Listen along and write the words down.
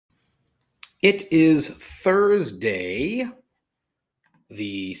It is Thursday,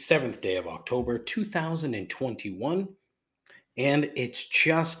 the 7th day of October, 2021, and it's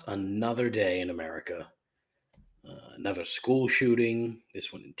just another day in America. Another school shooting,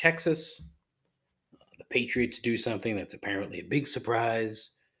 this one in Texas. The Patriots do something that's apparently a big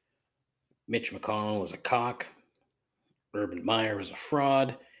surprise. Mitch McConnell is a cock. Urban Meyer is a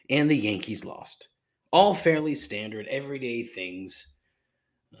fraud. And the Yankees lost. All fairly standard, everyday things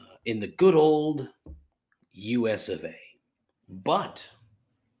in the good old US of A. But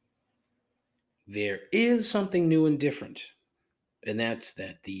there is something new and different, and that's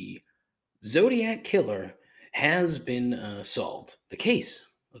that the Zodiac Killer has been solved. The case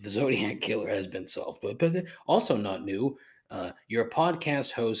of the Zodiac Killer has been solved, but also not new. Your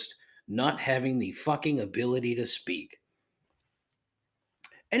podcast host not having the fucking ability to speak.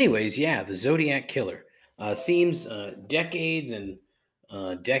 Anyways, yeah, the Zodiac Killer seems decades and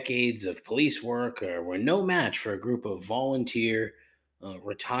decades of police work were no match for a group of volunteer,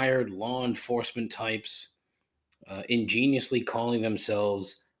 retired law enforcement types ingeniously calling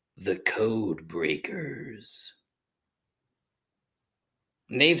themselves the Code Breakers.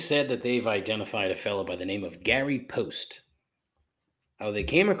 And they've said that they've identified a fellow by the name of Gary Post. How they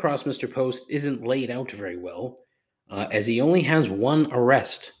came across Mr. Post isn't laid out very well, as he only has one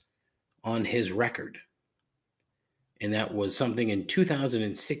arrest on his record. And that was something in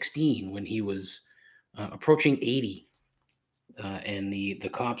 2016 when he was approaching 80. And the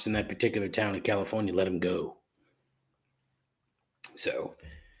cops in that particular town in California let him go. So,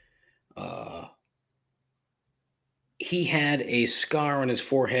 he had a scar on his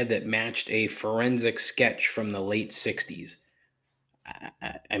forehead that matched a forensic sketch from the late 60s.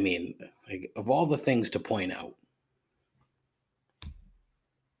 I mean, like, of all the things to point out,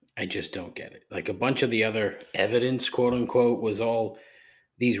 I just don't get it. Like, a bunch of the other evidence, quote unquote, was all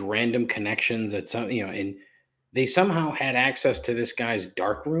these random connections that and they somehow had access to this guy's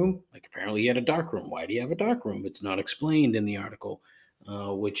dark room. Like, apparently he had a dark room. Why do you have a dark room? It's not explained in the article,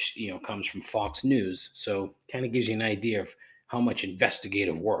 which, comes from Fox News. So kind of gives you an idea of how much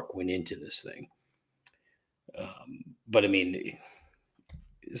investigative work went into this thing. But I mean,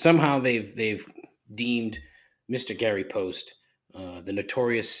 somehow they've deemed Mr. Gary Post the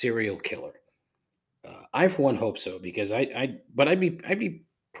notorious serial killer. I for one hope so, because I'd be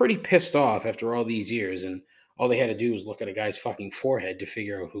pretty pissed off after all these years, and all they had to do was look at a guy's fucking forehead to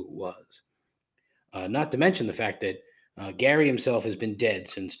figure out who it was. Not to mention the fact that Gary himself has been dead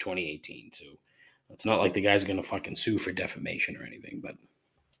since 2018, so it's not like the guy's going to fucking sue for defamation or anything. But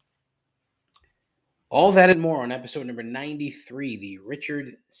all that and more on episode number 93, the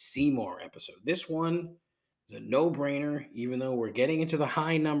Richard Seymour episode. This one is a no-brainer, even though we're getting into the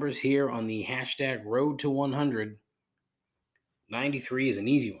high numbers here on the hashtag Road to 100. 93 is an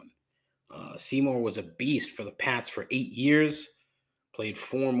easy one. Seymour was a beast for the Pats for 8 years. Played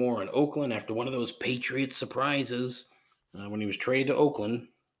 4 more in Oakland after one of those Patriot surprises when he was traded to Oakland.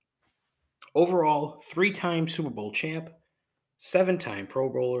 Overall, 3-time Super Bowl champ, 7-time Pro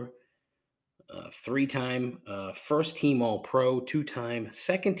Bowler, 3-time first-team All-Pro, 2-time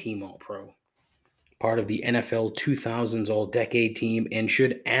second-team All-Pro. Part of the NFL 2000s All-Decade team, and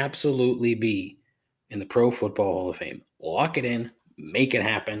should absolutely be in the Pro Football Hall of Fame. Lock it in. Make it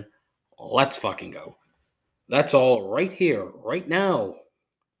happen. Let's fucking go. That's all right here, right now,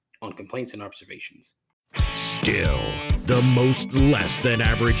 on Complaints and Observations. Still, the most less than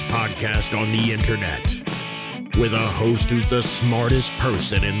average podcast on the internet. With a host who's the smartest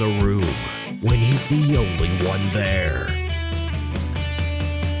person in the room when he's the only one there.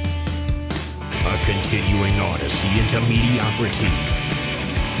 A continuing odyssey into mediocrity.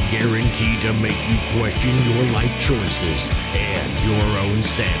 Guaranteed to make you question your life choices and your own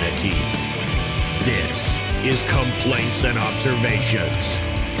sanity. This is Complaints and Observations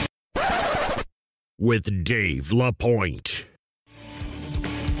with Dave LaPointe.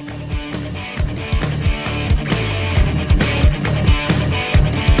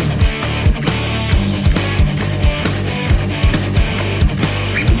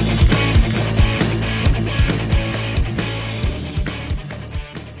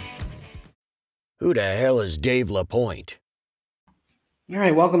 Who the hell is Dave LaPointe? All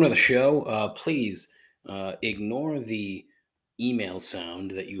right, welcome to the show. Please ignore the email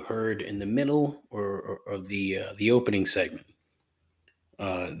sound that you heard in the middle of the opening segment.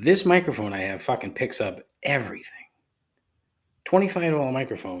 This microphone I have fucking picks up everything. $25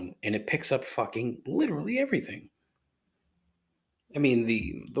 microphone, and it picks up fucking literally everything. I mean,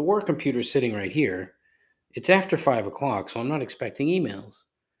 the work computer's sitting right here. It's after 5 o'clock, so I'm not expecting emails.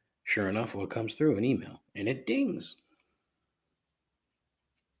 Sure enough, what comes through? An email, and it dings.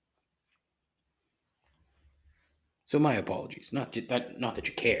 So my apologies. Not that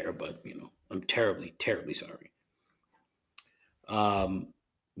you care, but I'm terribly, terribly sorry.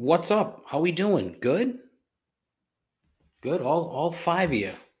 What's up? How we doing? Good? Good. All five of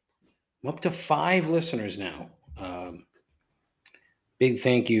you. I'm up to 5 listeners now. Big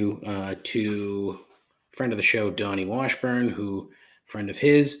thank you to friend of the show, Donnie Washburn, who, friend of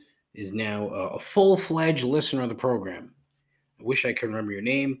his, is now a full-fledged listener of the program. I wish I could remember your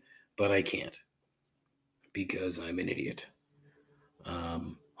name, but I can't because I'm an idiot.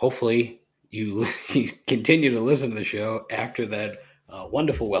 Hopefully, you continue to listen to the show after that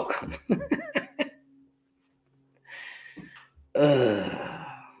wonderful welcome.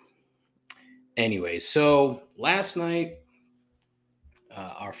 Anyway, so last night,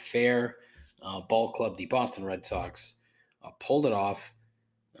 our fair ball club, the Boston Red Sox, pulled it off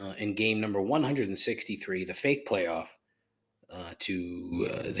in game number 163, the fake playoff.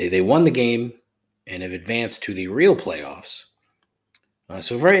 They won the game and have advanced to the real playoffs.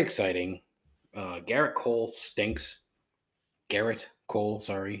 So very exciting. Garrett Cole stinks. Garrett Cole,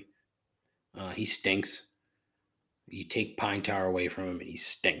 sorry. He stinks. You take Pine Tower away from him and he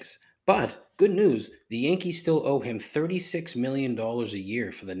stinks. But good news, the Yankees still owe him $36 million a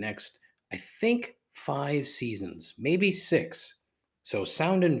year for the next, I think, 5 seasons, maybe 6. So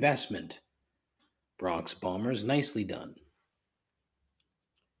sound investment, Bronx Bombers. Nicely done.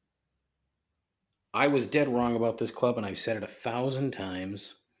 I was dead wrong about this club, and I've said it 1,000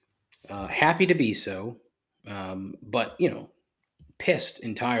 times. Happy to be so, but, pissed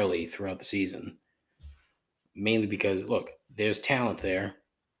entirely throughout the season. Mainly because, look, there's talent there,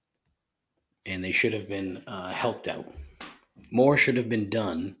 and they should have been helped out. More should have been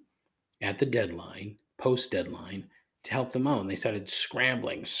done at the deadline, post-deadline, to help them out. And they started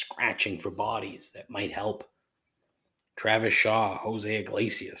scrambling, scratching for bodies that might help. Travis Shaw, Jose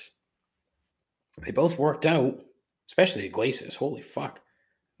Iglesias. They both worked out, especially Iglesias. Holy fuck.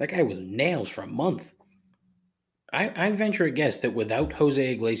 That guy was nails for a month. I venture a guess that without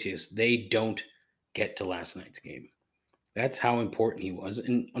Jose Iglesias, they don't get to last night's game. That's how important he was.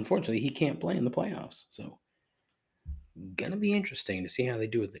 And unfortunately, he can't play in the playoffs. So, going to be interesting to see how they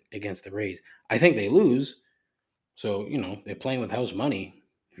do it against the Rays. I think they lose. So, they're playing with house money,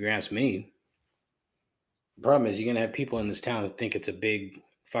 if you ask me. The problem is you're going to have people in this town that think it's a big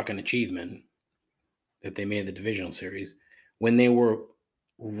fucking achievement that they made the divisional series when they were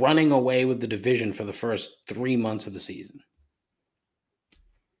running away with the division for the first 3 months of the season.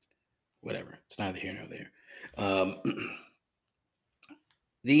 Whatever. It's neither here nor there.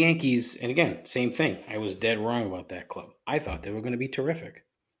 The Yankees, and again, same thing. I was dead wrong about that club. I thought they were going to be terrific.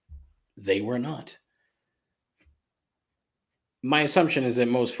 They were not. My assumption is that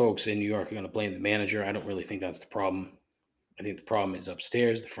most folks in New York are going to blame the manager. I don't really think that's the problem. I think the problem is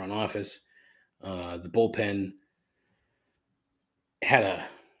upstairs, the front office. The bullpen had a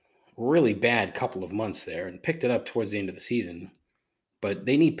really bad couple of months there and picked it up towards the end of the season. But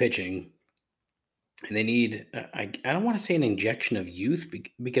they need pitching, and they need, I don't want to say an injection of youth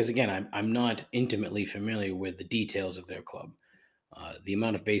because, again, I'm not intimately familiar with the details of their club. The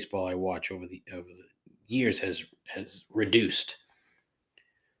amount of baseball I watch over the years has reduced.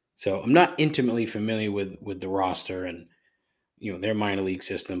 So I'm not intimately familiar with the roster and their minor league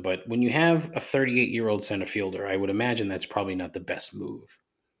system. But when you have a 38-year-old center fielder, I would imagine that's probably not the best move.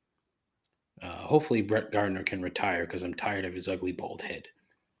 Hopefully Brett Gardner can retire because I'm tired of his ugly bald head.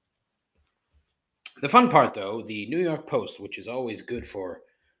 The fun part, though, the New York Post, which is always good for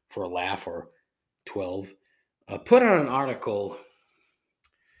a laugh or 12, put out an article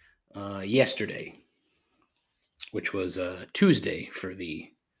yesterday, which was Tuesday for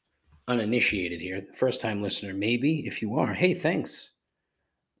the uninitiated here. First-time listener, maybe. If you are, hey, thanks.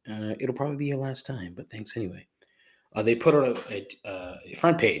 It'll probably be your last time, but thanks anyway. They put out a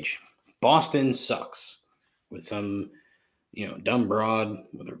front page. Boston sucks with some, dumb broad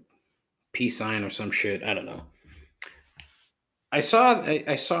with a peace sign or some shit. I don't know. I saw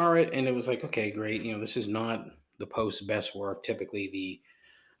it and it was like, okay, great. This is not the Post's best work. Typically,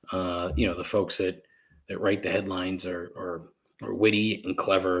 the folks that write the headlines are witty and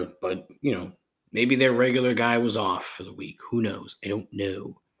clever, but maybe their regular guy was off for the week. Who knows? I don't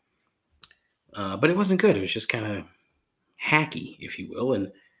know. But it wasn't good. It was just kind of hacky, if you will.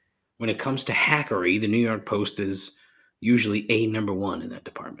 And when it comes to hackery, the New York Post is usually number one in that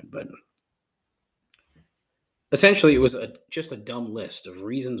department. But essentially, it was just a dumb list of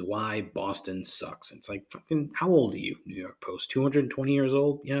reasons why Boston sucks. It's like, fucking, how old are you, New York Post? 220 years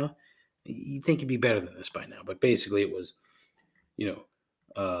old? You'd think you'd be better than this by now. But basically, it was,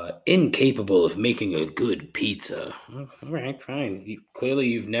 incapable of making a good pizza. All right, fine. Clearly,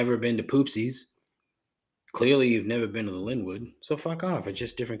 you've never been to Poopsies. Clearly, you've never been to the Linwood, so fuck off. It's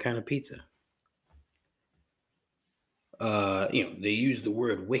just different kind of pizza. They use the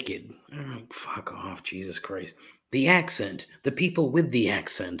word wicked. Oh, fuck off, Jesus Christ. The accent, the people with the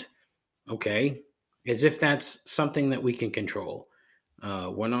accent, okay? As if that's something that we can control.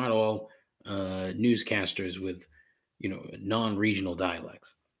 We're not all newscasters with, non-regional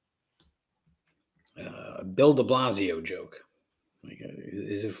dialects. Bill de Blasio joke.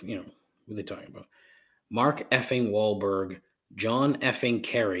 As if, what are they talking about? Mark effing Wahlberg, John effing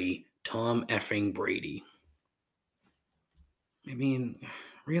Kerry, Tom effing Brady. I mean,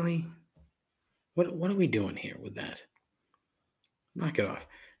 really? What are we doing here with that? Knock it off.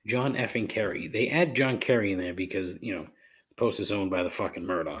 John effing Kerry. They add John Kerry in there because, the Post is owned by the fucking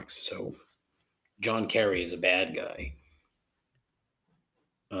Murdochs. So John Kerry is a bad guy.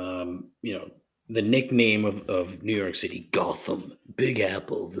 The nickname of New York City, Gotham, Big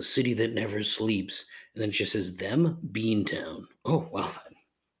Apple, the city that never sleeps. And then it just says them, Beantown. Oh, well then.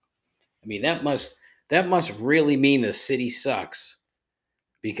 I mean, that must really mean the city sucks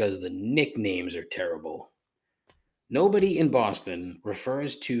because the nicknames are terrible. Nobody in Boston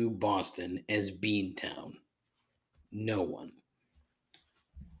refers to Boston as Beantown. No one.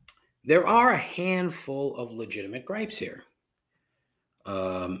 There are a handful of legitimate gripes here.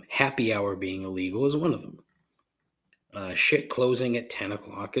 Happy hour being illegal is one of them. Shit closing at 10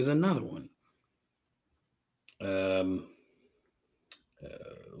 o'clock is another one.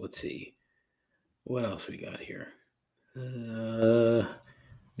 Let's see. What else we got here?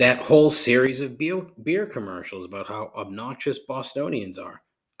 That whole series of beer commercials about how obnoxious Bostonians are.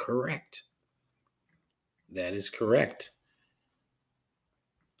 Correct. That is correct.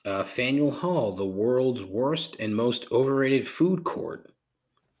 Faneuil Hall, the world's worst and most overrated food court.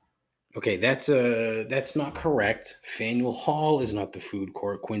 Okay, that's not correct. Faneuil Hall is not the food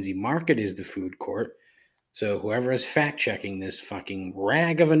court. Quincy Market is the food court. So whoever is fact-checking this fucking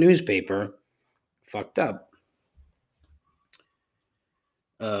rag of a newspaper fucked up.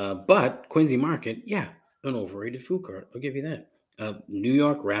 But Quincy Market, yeah, an overrated food court. I'll give you that. New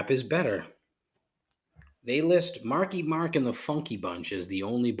York Rap is better. They list Marky Mark and the Funky Bunch as the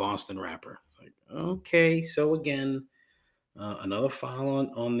only Boston rapper. It's like, okay, so again, another foul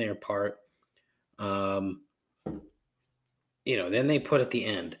on their part. Then they put at the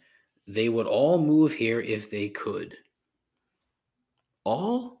end, they would all move here if they could.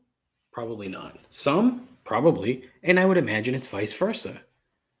 All? Probably not. Some? Probably. And I would imagine it's vice versa.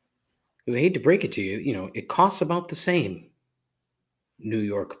 Because I hate to break it to you, it costs about the same. New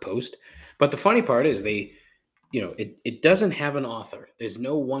York Post. But the funny part is it doesn't have an author. There's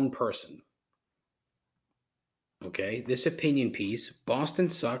no one person. Okay? This opinion piece, Boston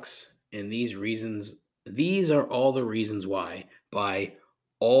sucks, and these are all the reasons why, by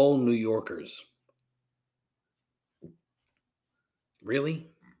all New Yorkers.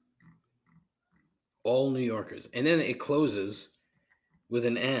 Really? All New Yorkers. And then it closes with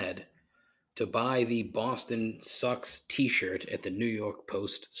an ad to buy the Boston Sucks t-shirt at the New York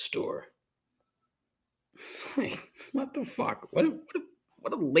Post store. Wait, what the fuck? What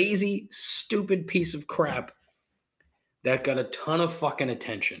a lazy, stupid piece of crap that got a ton of fucking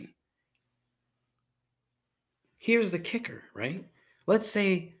attention. Here's the kicker, right? Let's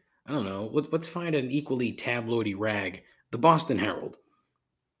say, I don't know, let's find an equally tabloidy rag, the Boston Herald.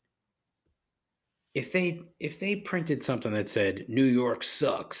 If they printed something that said New York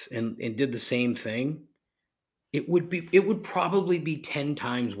sucks and did the same thing, it would probably be 10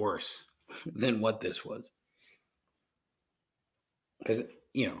 times worse than what this was. Because,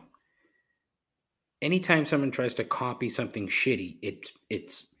 anytime someone tries to copy something shitty,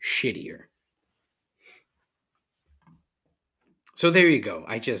 it's shittier. So there you go.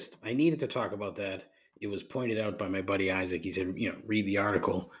 I needed to talk about that. It was pointed out by my buddy Isaac. He said, read the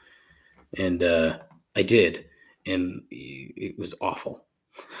article. And I did. And it was awful.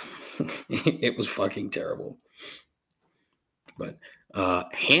 It was fucking terrible. But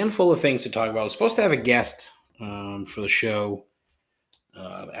handful of things to talk about. I was supposed to have a guest for the show.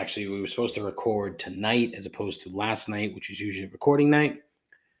 Actually, we were supposed to record tonight as opposed to last night, which is usually recording night.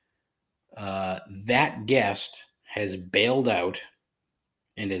 That guest has bailed out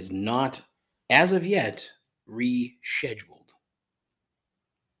and is not, as of yet, rescheduled.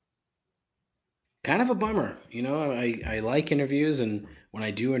 Kind of a bummer. I like interviews, and when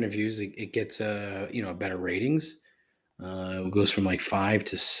I do interviews, it gets better ratings. It goes from like 5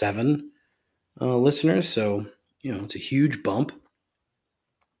 to 7 listeners, so it's a huge bump.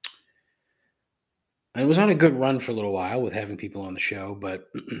 I was on a good run for a little while with having people on the show, but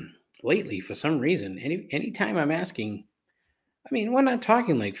lately, for some reason, anytime I'm asking, we're not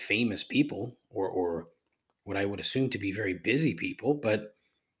talking like famous people or what I would assume to be very busy people, but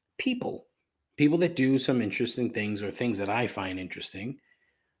people, people that do some interesting things or things that I find interesting.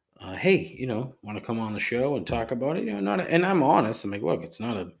 Hey, want to come on the show and talk about it? And I'm honest. I'm like, look, it's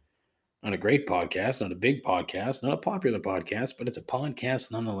not a great podcast, not a big podcast, not a popular podcast, but it's a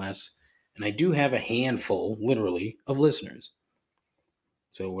podcast nonetheless. And I do have a handful, literally, of listeners.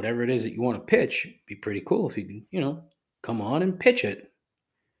 So whatever it is that you want to pitch, it'd be pretty cool if you can, come on and pitch it.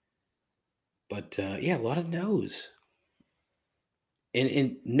 But yeah, a lot of no's.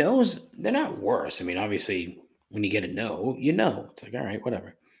 And no's, they're not worse. I mean, obviously, when you get a no, It's like, all right,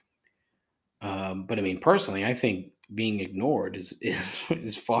 whatever. But I mean, personally, I think being ignored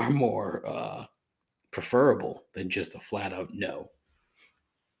is far more preferable than just a flat out no.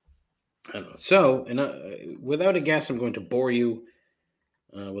 I don't know. So, and without a guess, I'm going to bore you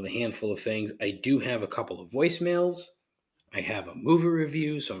with a handful of things. I do have a couple of voicemails. I have a movie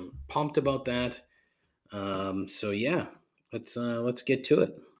review, so I'm pumped about that. So yeah, let's get to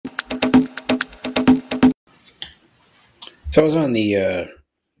it. So I was on the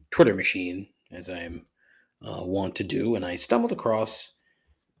Twitter machine, as I'm wont to do, and I stumbled across.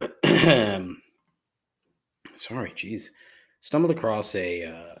 Stumbled across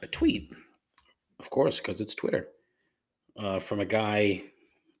a tweet, of course, because it's Twitter, from a guy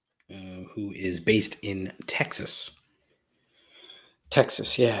who is based in Texas.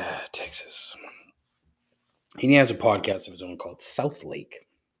 Texas. He has a podcast of his own called South Lake,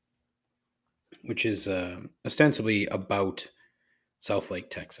 which is ostensibly about South Lake,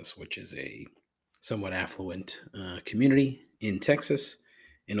 Texas, which is a somewhat affluent community in Texas,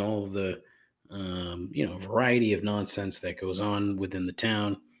 and all of the variety of nonsense that goes on within the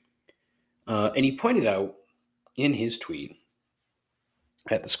town. And he pointed out in his tweet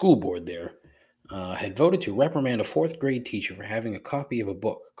that the school board there had voted to reprimand a fourth grade teacher for having a copy of a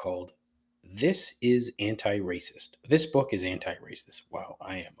book called "This is Anti-Racist." This book is anti-racist. Wow,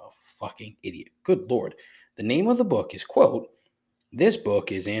 I am a fucking idiot. Good Lord. The name of the book is, quote, "This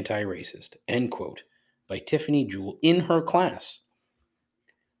book is anti-racist," end quote, by Tiffany Jewell in her class.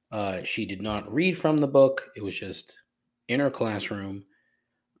 She did not read from the book. It was just in her classroom.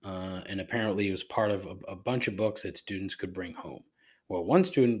 And apparently it was part of a bunch of books that students could bring home. Well, one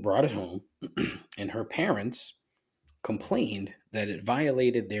student brought it home, and her parents complained that it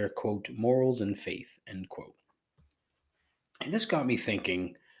violated their, quote, morals and faith, end quote. And this got me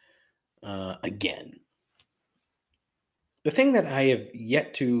thinking again. The thing that I have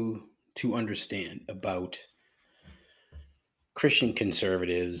yet to understand about Christian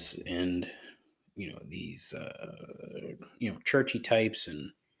conservatives and these churchy types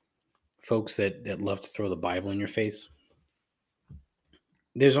and folks that love to throw the Bible in your face,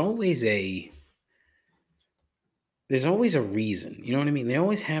 there's always a reason. You know what I mean? They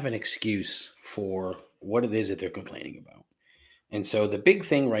always have an excuse for what it is that they're complaining about. And so the big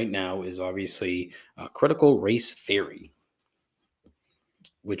thing right now is obviously critical race theory,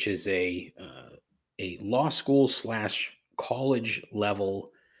 which is a law school / college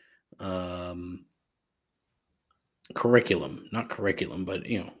level curriculum, not curriculum, but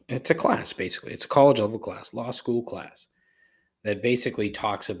it's a class. Basically, it's a college level class, law school class, that basically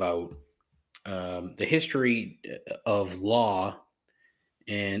talks about the history of law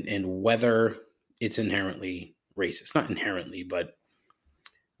and whether it's inherently racist. Not inherently, but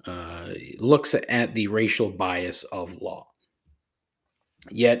looks at the racial bias of law.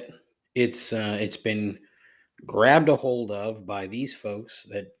 Yet it's been grabbed a hold of by these folks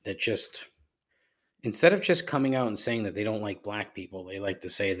that just, instead of just coming out and saying that they don't like black people, they like to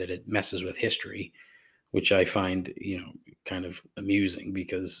say that it messes with history, which I find, kind of amusing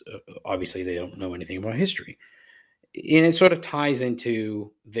because obviously they don't know anything about history. And it sort of ties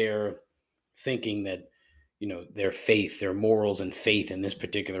into their thinking that, their faith, their morals and faith in this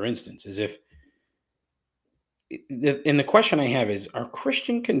particular instance, as if, and the question I have is, are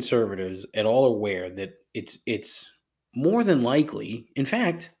Christian conservatives at all aware that it's more than likely, in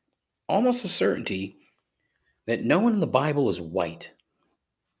fact, almost a certainty, that no one in the Bible is white?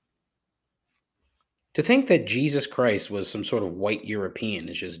 To think that Jesus Christ was some sort of white European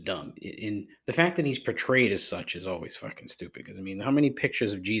is just dumb. In the fact that he's portrayed as such is always fucking stupid. Because I mean, how many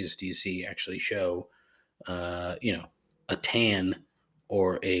pictures of Jesus do you see actually show, a tan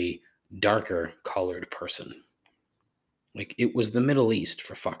or a darker colored person? Like, it was the Middle East,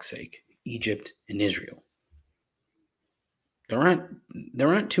 for fuck's sake, Egypt and Israel. There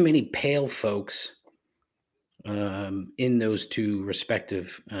aren't too many pale folks in those two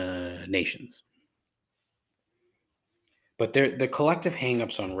respective nations. But the collective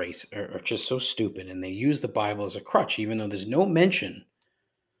hangups on race are just so stupid, and they use the Bible as a crutch, even though there's no mention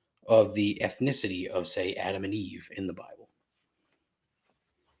of the ethnicity of, say, Adam and Eve in the Bible.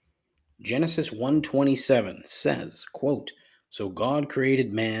 Genesis 1:27 says, quote, "So God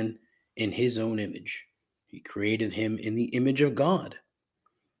created man in his own image. He created him in the image of God."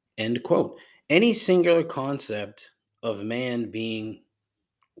 End quote. Any singular concept of man being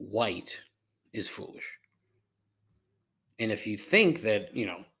white is foolish. And if you think that,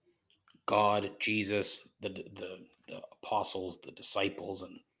 God, Jesus, the apostles, the disciples,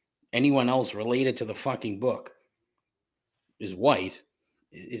 and anyone else related to the fucking book is white,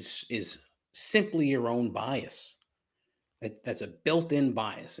 is simply your own bias. That's a built-in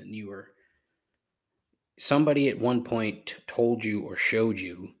bias, and somebody at one point told you or showed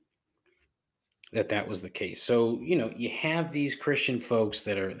you that was the case. So you have these Christian folks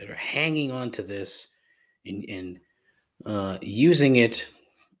that are hanging on to this and using it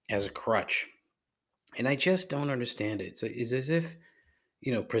as a crutch, and I just don't understand it. It's as if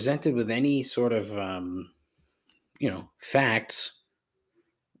presented with any sort of facts,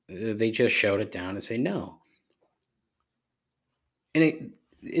 they just shout it down and say no. And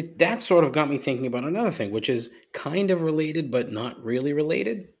that sort of got me thinking about another thing, which is kind of related but not really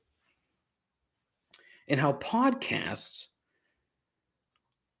related, and how podcasts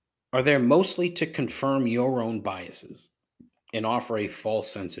are there mostly to confirm your own biases and offer a false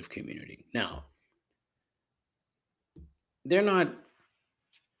sense of community. Now, they're not,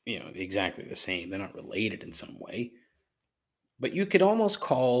 exactly the same. They're not related in some way, but you could almost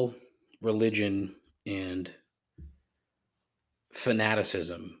call religion and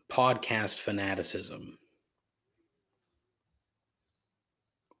fanaticism, podcast fanaticism,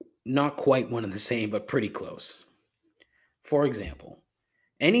 not quite one and the same, but pretty close. For example,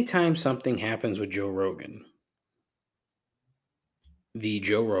 anytime something happens with Joe Rogan, the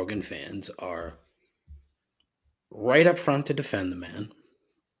Joe Rogan fans are right up front to defend the man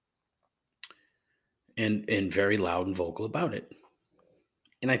and very loud and vocal about it.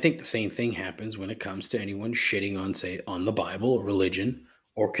 And I think the same thing happens when it comes to anyone shitting on, say, on the Bible or religion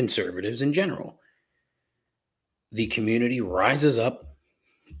or conservatives in general. The community rises up,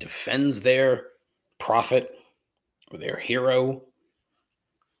 defends their prophet or their hero.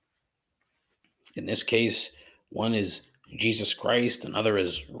 In this case, one is Jesus Christ, another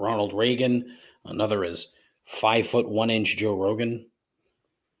is Ronald Reagan, another is 5'1" Joe Rogan.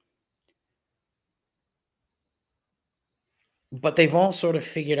 But they've all sort of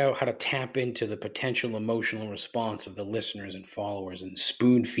figured out how to tap into the potential emotional response of the listeners and followers and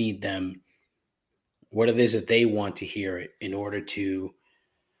spoon feed them what it is that they want to hear in order to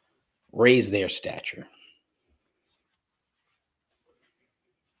raise their stature.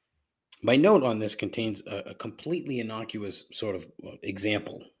 My note on this contains a completely innocuous sort of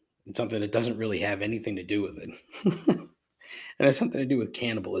example. It's something that doesn't really have anything to do with it. And it has something to do with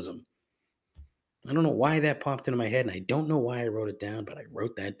cannibalism. I don't know why that popped into my head, and I don't know why I wrote it down, but I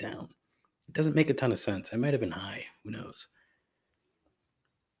wrote that down. It doesn't make a ton of sense. I might have been high. Who knows?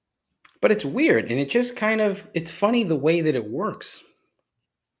 But it's weird, and it just it's funny the way that it works.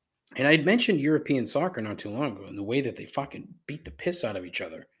 And I'd mentioned European soccer not too long ago, and the way that they fucking beat the piss out of each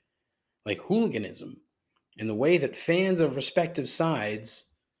other. Like hooliganism, and the way that fans of respective sides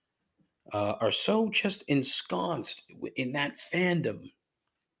are so just ensconced in that fandom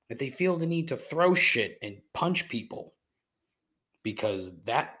that they feel the need to throw shit and punch people because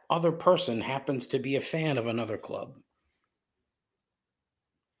that other person happens to be a fan of another club.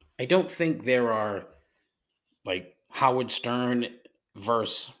 I don't think there are like Howard Stern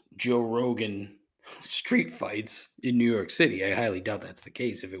versus Joe Rogan street fights in New York City. I highly doubt that's the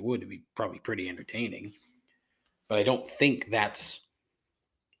case. If it would, it'd be probably pretty entertaining. But I don't think that's,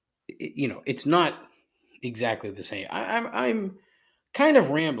 it's not exactly the same. I'm kind of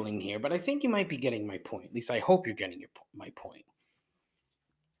rambling here, but I think you might be getting my point. At least I hope you're getting my point.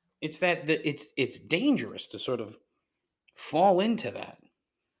 It's that it's dangerous to sort of fall into that.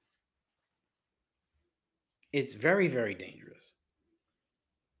 It's very, very dangerous.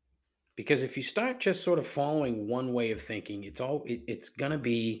 Because if you start just sort of following one way of thinking, it's going to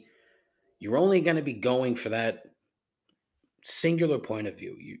be, you're only going to be going for that singular point of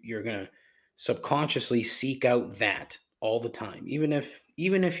view. You're going to subconsciously seek out that all the time. Even if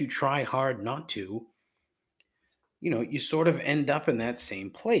you try hard not to, you sort of end up in that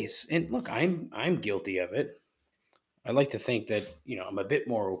same place. And look, I'm guilty of it. I like to think that, I'm a bit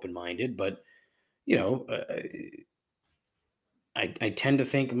more open-minded, but I tend to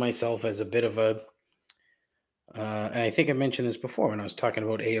think of myself as a bit of a, and I think I mentioned this before when I was talking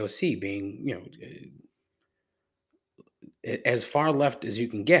about AOC being, as far left as you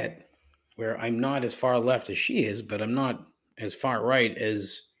can get, where I'm not as far left as she is, but I'm not as far right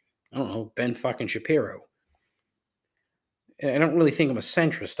as I don't know, Ben fucking Shapiro. And I don't really think I'm a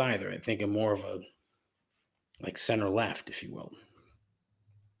centrist either. I think I'm more of a like center left, if you will.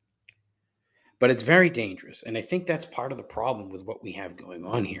 But it's very dangerous. And I think that's part of the problem with what we have going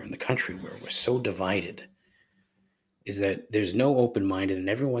on here in the country where we're so divided is that there's no open minded and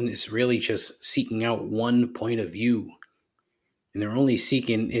everyone is really just seeking out one point of view. And they're only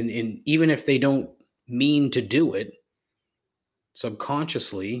seeking, and even if they don't mean to do it,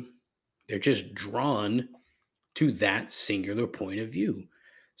 subconsciously, they're just drawn to that singular point of view.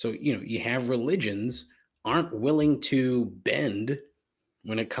 So, you have religions aren't willing to bend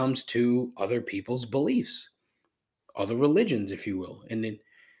when it comes to other people's beliefs, other religions, if you will. And then,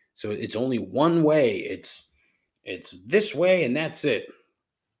 so it's only one way. It's this way and that's it.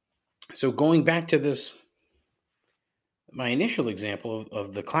 So going back to this, my initial example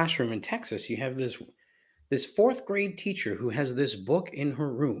of the classroom in Texas, you have this fourth grade teacher who has this book in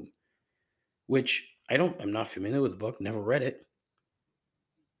her room, which I'm not familiar with the book, never read it.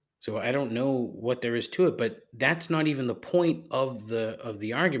 So I don't know what there is to it, but that's not even the point of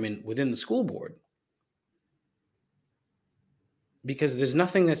the argument within the school board. Because there's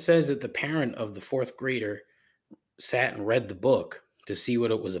nothing that says that the parent of the fourth grader sat and read the book to see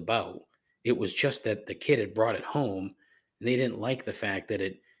what it was about. It was just that the kid had brought it home and they didn't like the fact that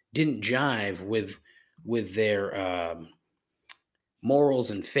it didn't jive with their morals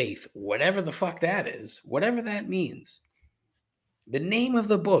and faith, whatever the fuck that is, whatever that means. The name of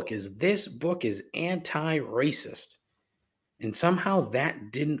the book is This Book is Anti-Racist. And somehow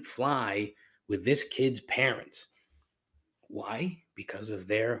that didn't fly with this kid's parents. Why? Because of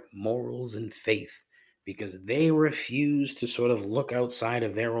their morals and faith. Because they refuse to sort of look outside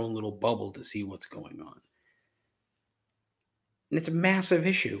of their own little bubble to see what's going on. And it's a massive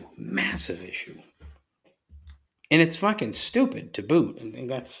issue. Massive issue. And it's fucking stupid to boot. I think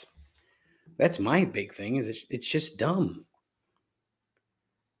that's my big thing is it's just dumb.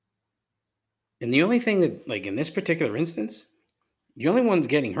 And the only thing that, like in this particular instance, the only ones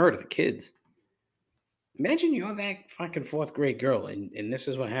getting hurt are the kids. Imagine you're that fucking fourth grade girl, and this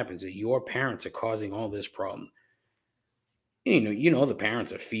is what happens: that your parents are causing all this problem. You know the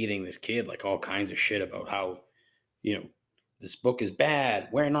parents are feeding this kid like all kinds of shit about how, this book is bad.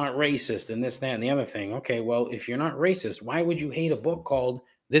 We're not racist, and this, that, and the other thing. Okay, well, if you're not racist, why would you hate a book called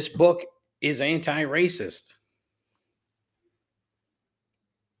This Book is Anti-Racist?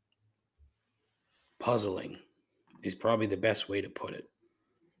 Puzzling is probably the best way to put it.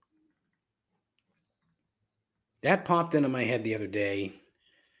 That popped into my head the other day.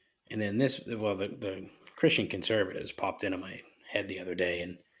 And then the Christian conservatives popped into my head the other day.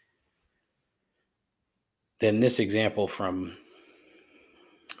 And then this example from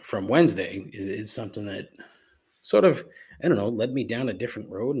Wednesday is something that sort of, I don't know, led me down a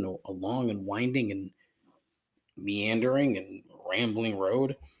different road and a long and winding and meandering and rambling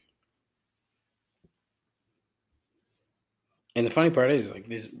road. And the funny part is, like,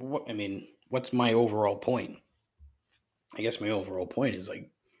 what's my overall point? I guess my overall point is, like,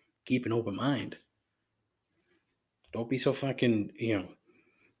 keep an open mind. Don't be so fucking, you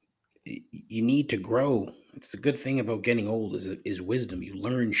need to grow. It's the good thing about getting old is wisdom. You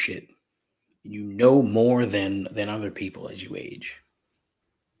learn shit. You know more than other people as you age.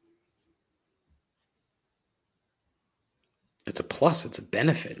 It's a plus. It's a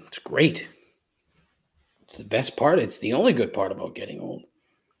benefit. It's great. It's the best part. It's the only good part about getting old.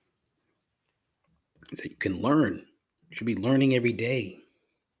 Is that you can learn. You should be learning every day.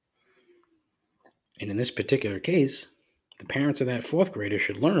 And in this particular case, the parents of that fourth grader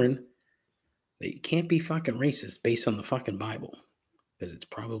should learn that you can't be fucking racist based on the fucking Bible, because it's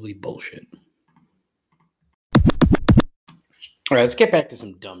probably bullshit. All right, let's get back to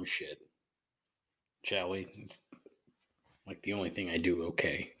some dumb shit, shall we? It's like the only thing I do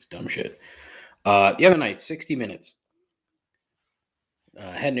okay is dumb shit. The other night, 60 Minutes,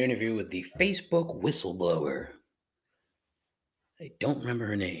 had an interview with the Facebook whistleblower. I don't remember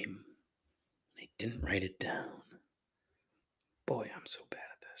her name. I didn't write it down. Boy, I'm so bad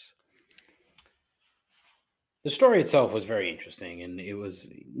at this. The story itself was very interesting, and it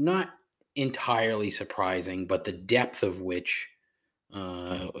was not entirely surprising, but the depth of which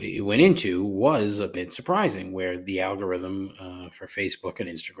it went into was a bit surprising, where the algorithm for Facebook and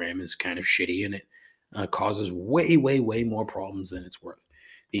Instagram is kind of shitty, and it causes way, way, way more problems than it's worth.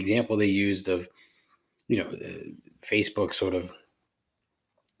 The example they used of, Facebook sort of,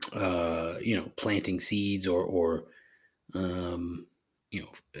 planting seeds or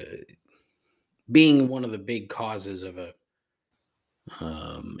being one of the big causes of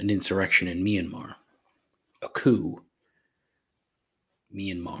an insurrection in Myanmar, a coup.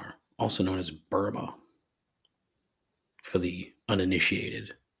 Myanmar. also known as Burma for the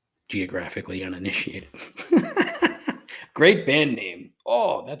uninitiated, geographically uninitiated. Great band name.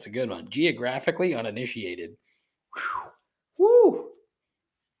 Oh, that's a good one. Geographically uninitiated. Whew. Woo.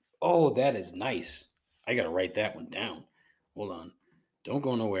 Oh, that is nice. I got to write that one down. Hold on. Don't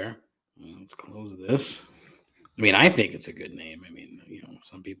go nowhere. Let's close this. I mean, I think it's a good name. I mean,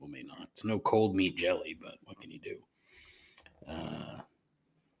 some people may not. It's no cold meat jelly, but what can you do?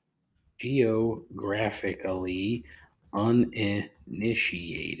 Geographically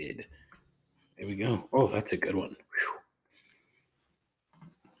uninitiated. There we go. Oh, that's a good one. Whew.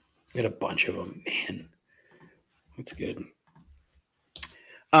 Got a bunch of them, man. That's good.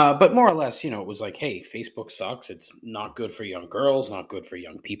 But more or less, it was like, hey, Facebook sucks. It's not good for young girls, not good for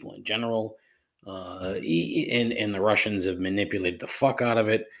young people in general. And the Russians have manipulated the fuck out of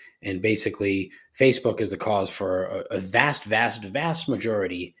it. And basically, Facebook is the cause for a vast, vast, vast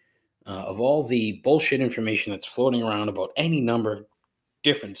majority of all the bullshit information that's floating around about any number of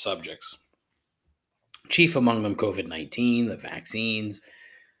different subjects. Chief among them, COVID-19, the vaccines,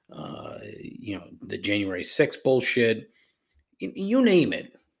 the January 6th bullshit. You name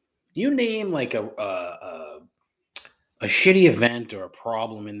it. You name like a shitty event or a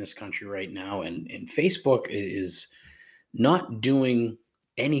problem in this country right now, and Facebook is not doing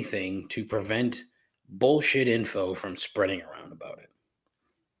anything to prevent bullshit info from spreading around about it.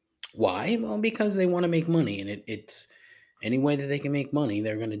 Why? Well, because they want to make money, and it's any way that they can make money,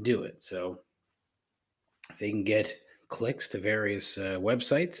 they're going to do it. So if they can get clicks to various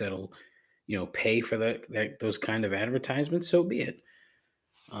websites that'll, pay for those kind of advertisements, so be it.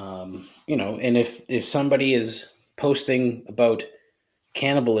 And if somebody is posting about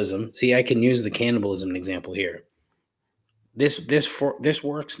cannibalism, see, I can use the cannibalism example here. This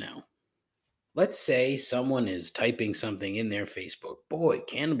works now. Let's say someone is typing something in their Facebook. Boy,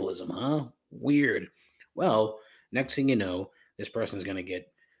 cannibalism, huh? Weird. Well, next thing you know, this person is going to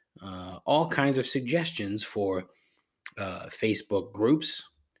get all kinds of suggestions for Facebook groups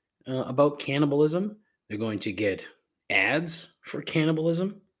about cannibalism. They're going to get ads for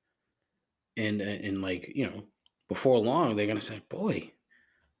cannibalism. And like, before long, they're going to say, boy,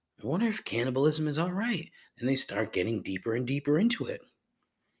 I wonder if cannibalism is all right. And they start getting deeper and deeper into it.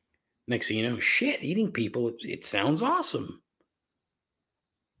 Next thing you know, shit, eating people, it sounds awesome.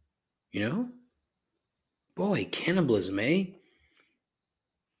 Boy, cannibalism, eh?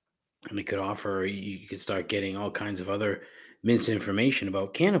 And you could start getting all kinds of other misinformation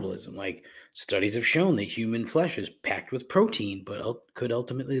about cannibalism. Like studies have shown that human flesh is packed with protein, but could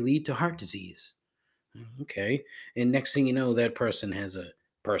ultimately lead to heart disease. Okay. And next thing you know, that person has a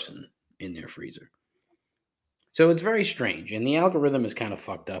person in their freezer. So it's very strange. And the algorithm is kind of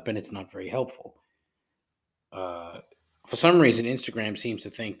fucked up and it's not very helpful. For some reason, Instagram seems to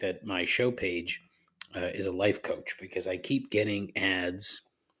think that my show page is a life coach because I keep getting ads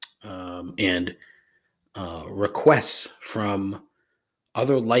and requests from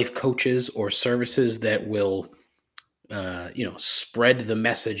other life coaches or services that will, spread the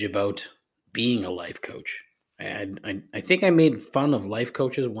message about being a life coach. I think I made fun of life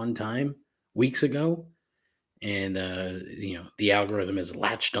coaches one time weeks ago, and the algorithm has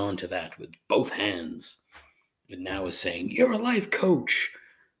latched onto that with both hands, and now is saying you're a life coach.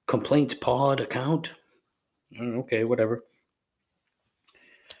 Complaints pod account. Okay, whatever.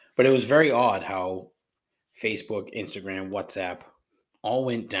 But it was very odd how Facebook, Instagram, WhatsApp all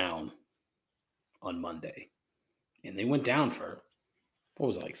went down on Monday. And they went down for, what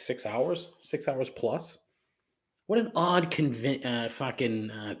was it, like 6 hours? 6 hours plus? What an odd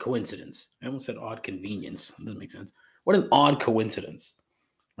fucking coincidence. I almost said odd convenience. That doesn't make sense. What an odd coincidence,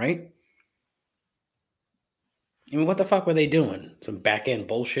 right? I mean, what the fuck were they doing? Some back end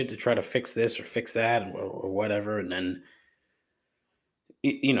bullshit to try to fix this or fix that or whatever, and then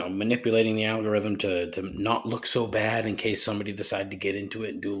manipulating the algorithm to not look so bad in case somebody decided to get into it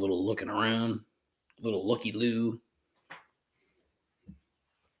and do a little looking around, a little looky-loo.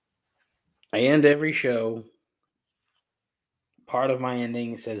 I end every show. Part of my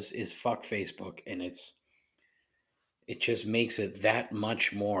ending is fuck Facebook, and it just makes it that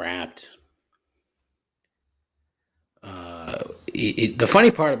much more apt. The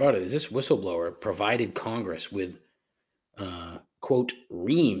funny part about it is this whistleblower provided Congress with quote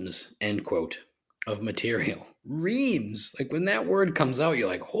reams end quote of material. Reams, like when that word comes out, you're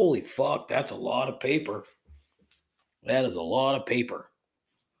like, holy fuck, that's a lot of paper. That is a lot of paper.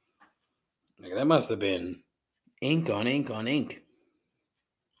 Like that must have been ink on ink on ink,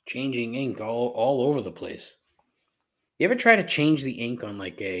 changing ink all over the place. You ever try to change the ink on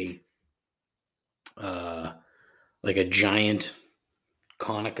like a giant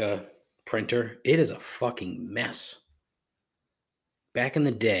Konica printer, it is a fucking mess. Back in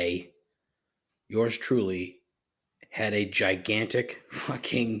the day, yours truly had a gigantic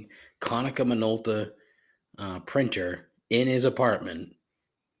fucking Konica Minolta printer in his apartment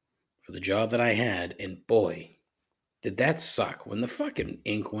for the job that I had, and boy, did that suck. When the fucking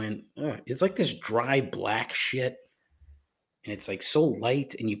ink went, it's like this dry black shit, and it's like so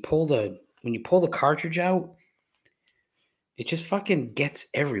light, and when you pull the cartridge out, it just fucking gets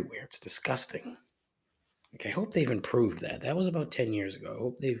everywhere. It's disgusting. Like, I hope they've improved that. That was about 10 years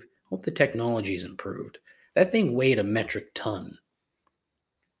ago. Hope the technology's improved. That thing weighed a metric ton.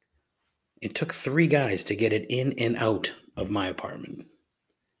 It took 3 guys to get it in and out of my apartment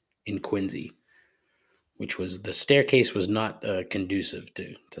in Quincy, which was, the staircase was not conducive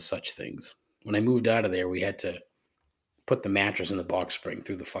to such things. When I moved out of there, we had to put the mattress in the box spring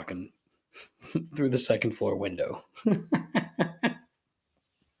through the fucking through the second floor window.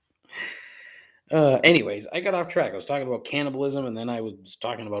 Anyways, I got off track. I was talking about cannibalism, and then I was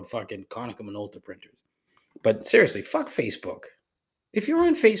talking about fucking Konica Minolta printers. But seriously, fuck Facebook. If you're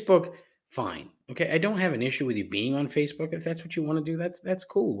on Facebook, fine. Okay, I don't have an issue with you being on Facebook. If that's what you want to do, that's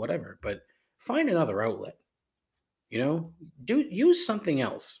cool, whatever. But find another outlet. Use something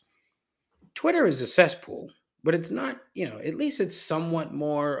else. Twitter is a cesspool, but it's not, at least it's somewhat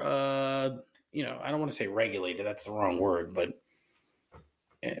more, I don't want to say regulated. That's the wrong word, but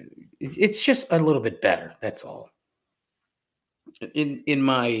it's just a little bit better. That's all. In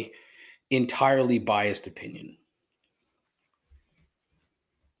my entirely biased opinion.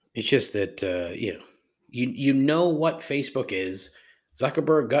 It's just that, you know what Facebook is.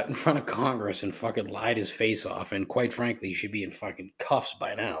 Zuckerberg got in front of Congress and fucking lied his face off. And quite frankly, he should be in fucking cuffs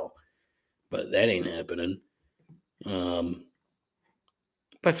by now. But that ain't happening.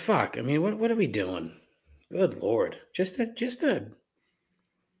 But fuck, I mean, what are we doing? Good Lord. Just a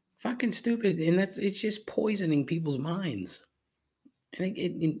fucking stupid. And it's just poisoning people's minds.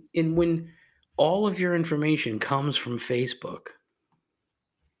 And when all of your information comes from Facebook,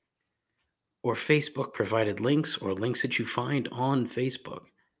 or Facebook provided links, or links that you find on Facebook,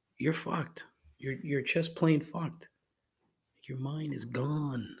 you're fucked. You're just plain fucked. Your mind is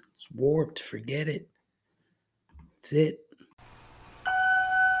gone. It's warped. Forget it. That's it.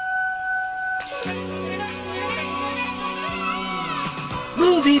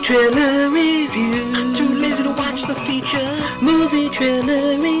 Movie trailer review. I'm too lazy to watch the feature. Movie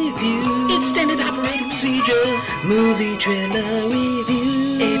trailer review. It's standard operating procedure. Movie trailer review.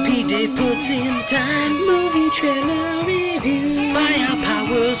 AP Dave puts in time. Movie trailer review. By our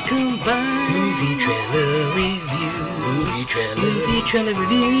powers combined. Movie trailer review. Movie trailer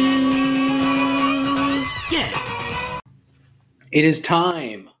reviews. Yeah. It is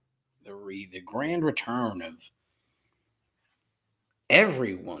time. The grand return of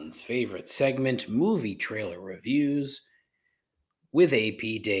everyone's favorite segment, movie trailer reviews, with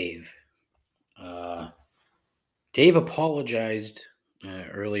AP Dave. Dave apologized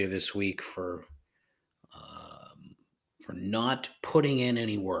earlier this week for not putting in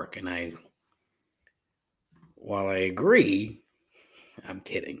any work, and while I agree, I'm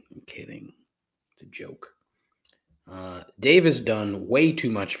kidding. It's a joke. Dave has done way too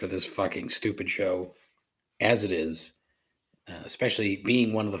much for this fucking stupid show as it is, especially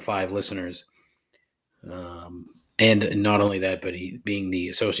being one of the 5 listeners. And not only that, but he being the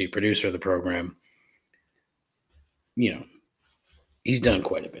associate producer of the program, he's done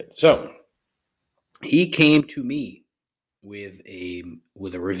quite a bit. So he came to me with a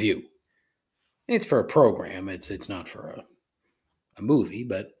review. It's for a program. It's not for a movie,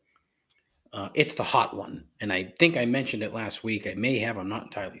 but it's the hot one. And I think I mentioned it last week. I may have. I'm not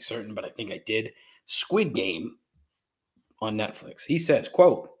entirely certain, but I think I did. Squid Game on Netflix. He says,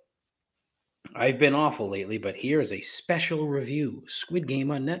 quote, "I've been awful lately, but here is a special review. Squid Game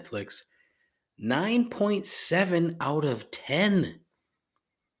on Netflix. 9.7 out of 10.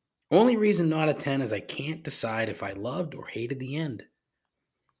 Only reason not a 10 is I can't decide if I loved or hated the end.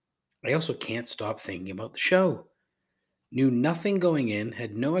 I also can't stop thinking about the show. Knew nothing going in,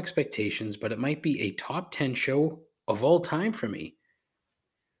 had no expectations, but it might be a top 10 show of all time for me.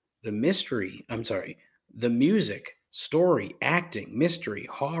 The music, story, acting, mystery,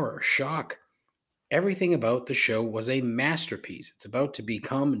 horror, shock, everything about the show was a masterpiece. It's about to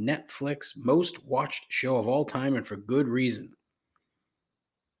become Netflix's most watched show of all time, and for good reason.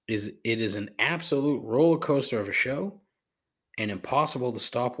 It is an absolute roller coaster of a show and impossible to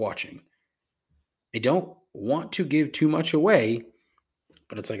stop watching. I don't want to give too much away,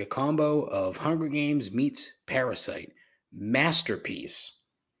 but it's like a combo of Hunger Games meets Parasite. Masterpiece.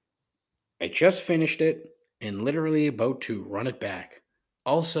 I just finished it and literally about to run it back.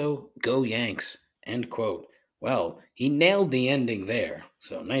 Also, go Yanks, end quote. Well, he nailed the ending there.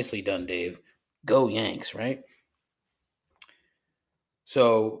 So nicely done, Dave. Go Yanks, right?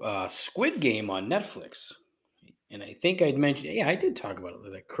 So, Squid Game on Netflix. And I think I'd mentioned, yeah, I did talk about it,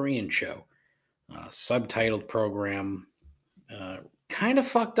 the Korean show, subtitled program. Kind of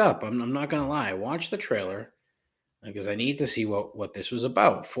fucked up. I'm not going to lie. I watched the trailer because I need to see what this was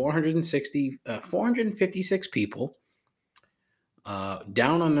about. 456 people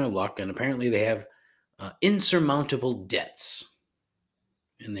down on their luck, and apparently they have insurmountable debts.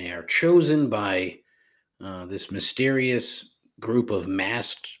 And they are chosen by this mysterious group of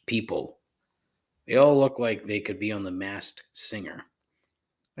masked people. They all look like they could be on The Masked Singer.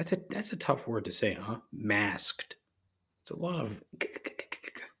 That's a tough word to say, huh? Masked. It's a lot of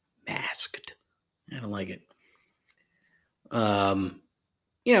masked. I don't like it.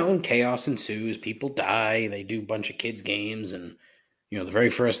 And chaos ensues. People die. They do a bunch of kids' games, and the very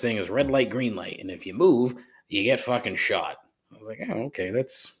first thing is red light, green light, and if you move, you get fucking shot. I was like, oh, okay,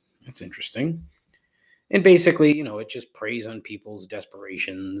 that's interesting. And basically, it just preys on people's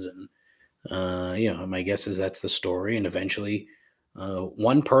desperations, and my guess is that's the story. And eventually,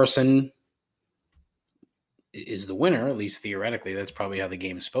 one person is the winner. At least theoretically, that's probably how the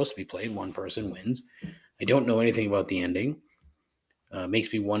game is supposed to be played. One person wins. I don't know anything about the ending.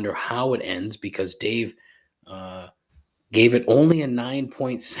 Makes me wonder how it ends because Dave gave it only a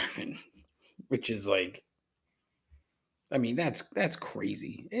 9.7, which is like, I mean, that's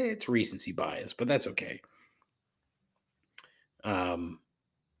crazy. It's recency bias, but that's okay. I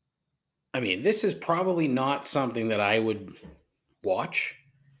mean, this is probably not something that I would watch.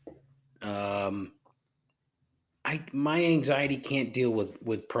 My anxiety can't deal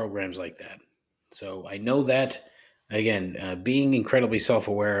with programs like that. So I know that, again, being incredibly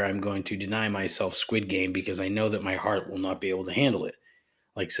self-aware, I'm going to deny myself Squid Game because I know that my heart will not be able to handle it.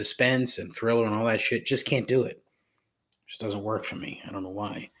 Like suspense and thriller and all that shit, just can't do it. Just doesn't work for me. I don't know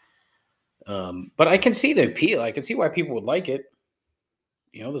why. But I can see the appeal. I can see why people would like it.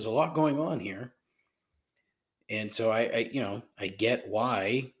 There's a lot going on here. And so I get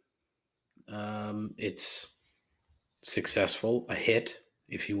why it's successful, a hit,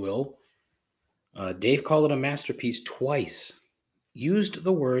 if you will. Dave called it a masterpiece twice. Used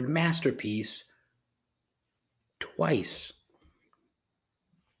the word masterpiece twice.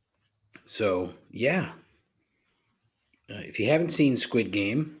 So, yeah. If you haven't seen Squid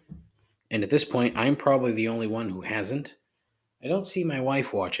Game, and at this point, I'm probably the only one who hasn't. I don't see my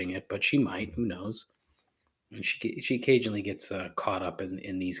wife watching it, but she might. Who knows? And she occasionally gets caught up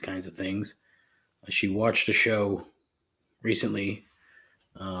in these kinds of things. She watched a show recently,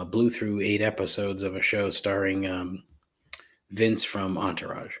 blew through 8 episodes of a show starring Vince from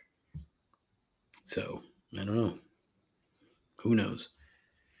Entourage. So, I don't know. Who knows?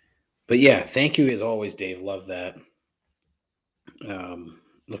 But yeah, thank you as always, Dave. Love that.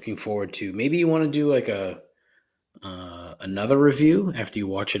 Looking forward to, maybe you want to do like another review after you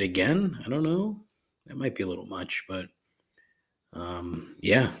watch it again. I don't know. That might be a little much, but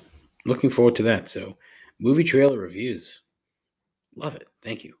yeah, looking forward to that. So, movie trailer reviews. Love it.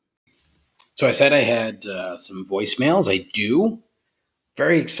 Thank you. So I said I had some voicemails. I do.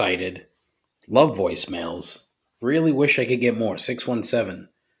 Very excited. Love voicemails. Really wish I could get more. 617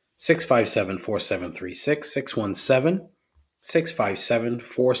 657 4736. 617 657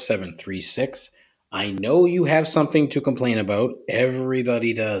 4736. I know you have something to complain about.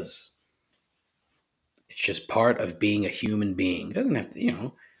 Everybody does. It's just part of being a human being. It doesn't have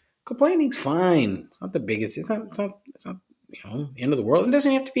to, complaining's fine. It's not the biggest. It's not the end of the world. It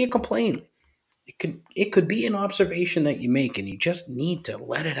doesn't have to be a complaint. It could be an observation that you make, and you just need to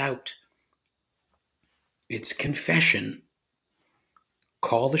let it out. It's confession.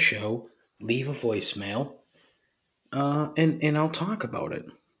 Call the show, leave a voicemail, and I'll talk about it.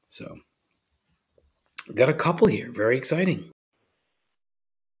 So, got a couple here. Very exciting.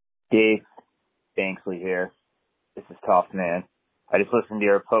 Dave Banksley here. This is tough, man. I just listened to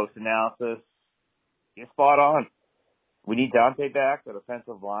your post analysis. You're spot on. We need Dante back. The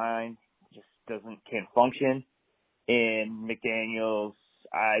defensive line just can't function. And McDaniels,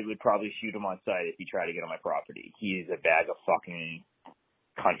 I would probably shoot him on sight if he tried to get on my property. He is a bag of fucking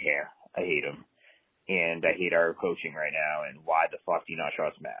cunt hair. I hate him. And I hate our coaching right now. And why the fuck do you not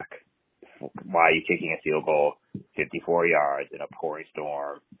trust Mac? Why are you kicking a field goal 54 yards in a pouring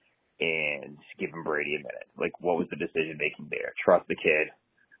storm and giving Brady a minute? Like, what was the decision making there? Trust the kid.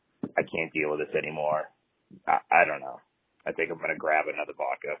 I can't deal with this anymore. I don't know. I think I'm going to grab another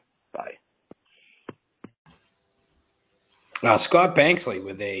vodka. Bye. Scott Banksley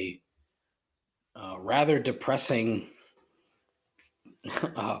with a rather depressing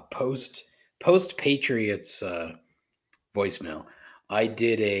Post Patriots voicemail. I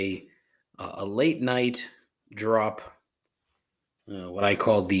did a late night drop, what I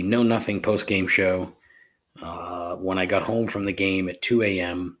called the Know Nothing post game show, when I got home from the game at 2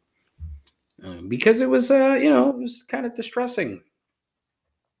 a.m. Because it was it was kind of distressing.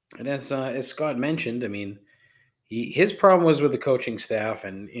 And as Scott mentioned, I mean, his problem was with the coaching staff,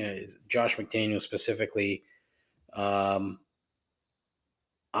 and Josh McDaniel specifically.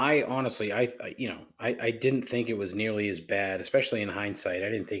 I honestly, I didn't think it was nearly as bad, especially in hindsight. I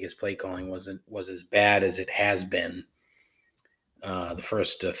didn't think his play calling was as bad as it has been the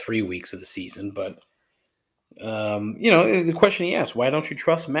first 3 weeks of the season. But the question he asked, why don't you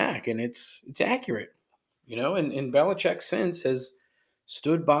trust Mac? And it's accurate, and Belichick since has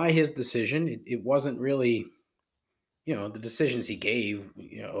stood by his decision. It wasn't really, the decisions he gave,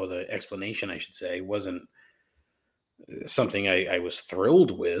 or the explanation, I should say, wasn't something I was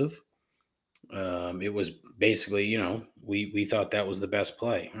thrilled with. It was basically, we thought that was the best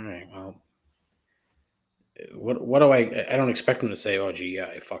play. All right, well, what do I don't expect him to say, oh, gee, yeah,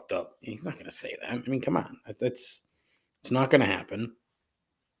 I fucked up. He's not going to say that. I mean, come on, it's not going to happen.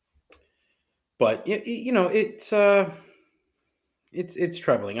 But it's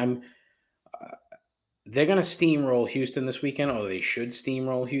troubling. They're going to steamroll Houston this weekend, or they should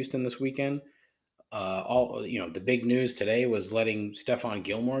steamroll Houston this weekend. The big news today was letting Stephon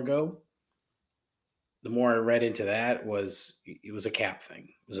Gilmore go. The more I read into that, it was a cap thing.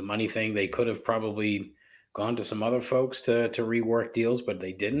 It was a money thing. They could have probably gone to some other folks to rework deals, but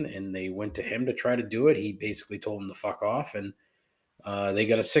they didn't, and they went to him to try to do it. He basically told them to fuck off, and they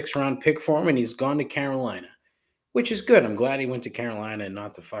got a 6th-round pick for him, and he's gone to Carolina, which is good. I'm glad he went to Carolina and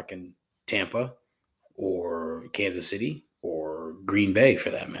not to fucking Tampa or Kansas City or Green Bay, for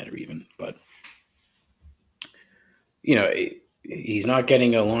that matter, even. But he's not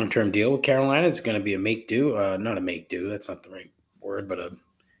getting a long-term deal with Carolina. It's going to be a make-do. Not a make-do. That's not the right word, but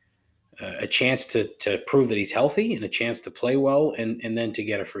a chance to prove that he's healthy and a chance to play well and then to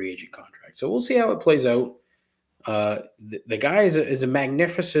get a free agent contract. So we'll see how it plays out. The guy is a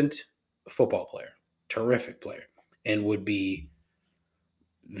magnificent football player, terrific player, and would be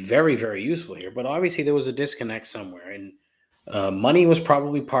very, very useful here. But obviously there was a disconnect somewhere, and money was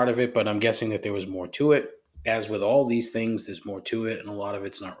probably part of it, but I'm guessing that there was more to it. As with all these things, there's more to it, and a lot of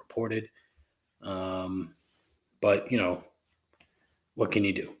it's not reported. But, what can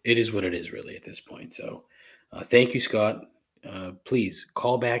you do? It is what it is, really, at this point. So thank you, Scott. Please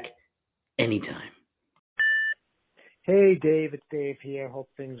call back anytime. Hey, Dave. It's Dave here. Hope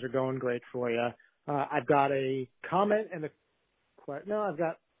things are going great for you. I've got a comment and what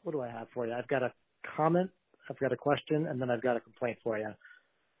do I have for you? I've got a comment, I've got a question, and then I've got a complaint for you.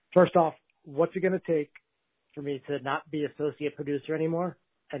 First off, what's it going to take for me to not be associate producer anymore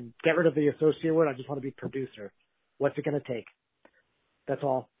and get rid of the associate word? I just want to be producer. What's it going to take? That's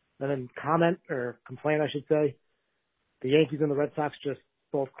all. And then comment or complaint, I should say. The Yankees and the Red Sox just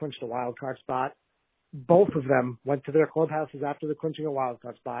both clinched a wild card spot. Both of them went to their clubhouses after the clinching a wild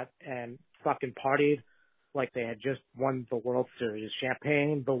card spot and fucking partied like they had just won the World Series.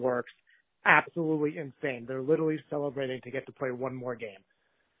 Champagne, the works. Absolutely insane. They're literally celebrating to get to play one more game.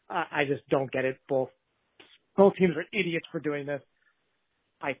 I just don't get it. Both teams are idiots for doing this.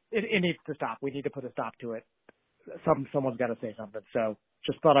 It needs to stop. We need to put a stop to it. Someone's got to say something. So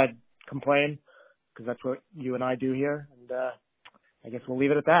just thought I'd complain because that's what you and I do here. And I guess we'll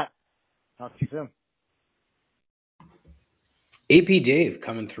leave it at that. Talk to you soon. AP Dave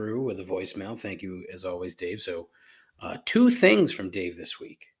coming through with a voicemail. Thank you, as always, Dave. So 2 things from Dave this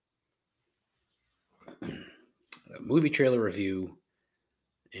week. A movie trailer review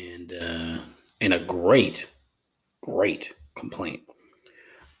and a great complaint.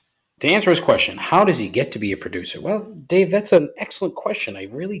 To answer his question, how does he get to be a producer? Well, Dave, that's an excellent question. I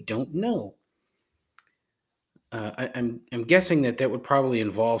really don't know. I'm guessing that would probably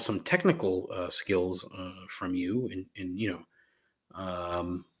involve some technical skills from you,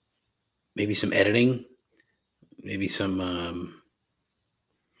 and maybe some editing, maybe some.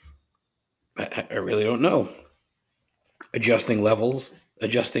 I really don't know. Adjusting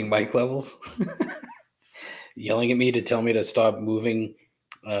mic levels, yelling at me to tell me to stop moving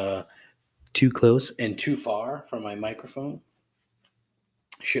too close and too far from my microphone.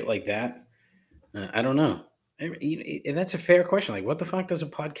 Shit like that. I don't know. That's a fair question. Like, what the fuck does a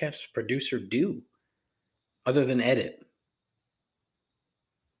podcast producer do other than edit?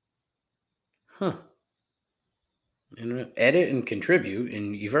 Huh. Edit and contribute.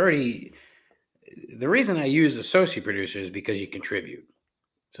 And the reason I use associate producer is because you contribute.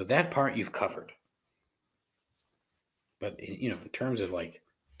 So that part you've covered. But in terms of like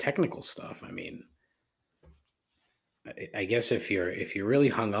technical stuff, I mean, I guess if you're really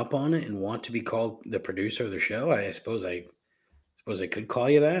hung up on it and want to be called the producer of the show, I suppose I could call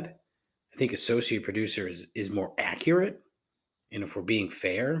you that. I think associate producer is more accurate. And if we're being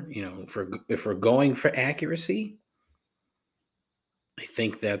fair, if we're going for accuracy, I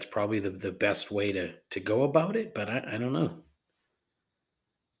think that's probably the best way to go about it. But I don't know.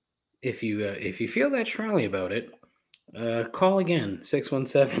 If you feel that strongly about it, call again,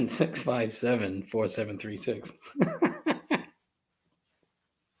 617-657-4736.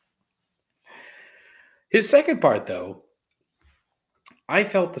 His second part, though, I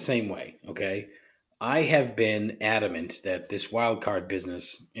felt the same way, okay? I have been adamant that this wild card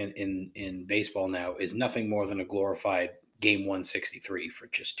business in baseball now is nothing more than a glorified game 163 for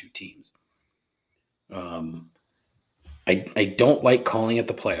just two teams. I don't like calling it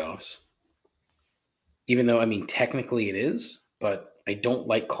the playoffs, even though, I mean, technically it is, but I don't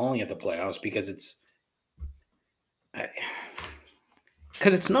like calling it the playoffs because it's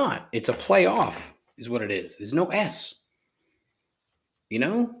not. It's a playoff is what it is. There's no S.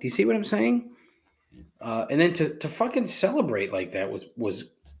 Do you see what I'm saying? And then to fucking celebrate like that was what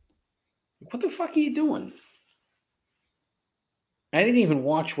the fuck are you doing? I didn't even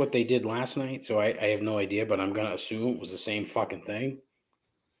watch what they did last night, so I have no idea, but I'm going to assume it was the same fucking thing.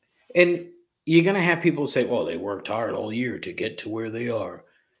 And you're going to have people say, well, they worked hard all year to get to where they are.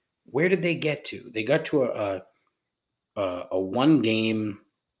 Where did they get to? They got to a one-game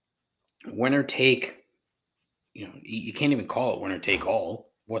winner take. You can't even call it winner take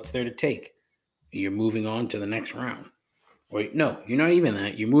all. What's there to take? You're moving on to the next round. Wait, no, you're not even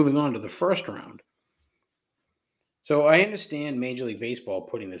that. You're moving on to the first round. So I understand Major League Baseball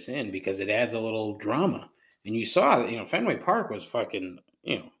putting this in because it adds a little drama. And you saw that, Fenway Park was fucking,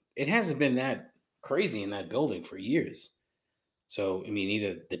 it hasn't been that crazy in that building for years. So, I mean,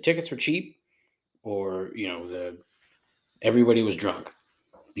 either the tickets were cheap or, everybody was drunk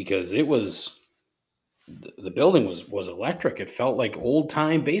because it was, the building was electric. It felt like old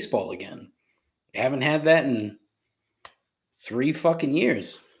time baseball again. Haven't had that in 3 fucking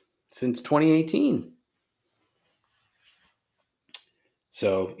years since 2018.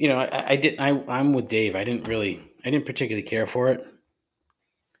 So, I'm with Dave. I didn't particularly care for it.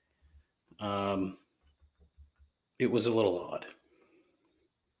 It was a little odd.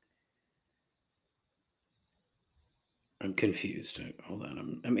 I'm confused. Hold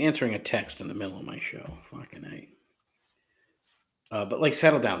on. I'm answering a text in the middle of my show. Fucking A. But like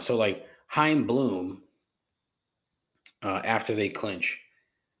settle down. So like Chaim Bloom, after they clinch,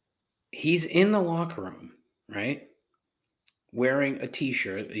 he's in the locker room, right? Wearing a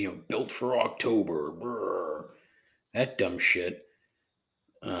t-shirt, built for October. Brr, that dumb shit.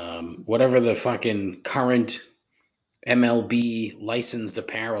 Whatever the fucking current MLB licensed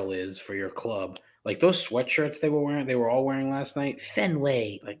apparel is for your club. Like those sweatshirts they were all wearing last night.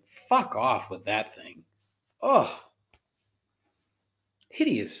 Fenway. Like, fuck off with that thing. Oh.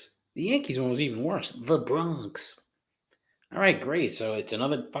 Hideous. The Yankees one was even worse. The Bronx. All right, great. So it's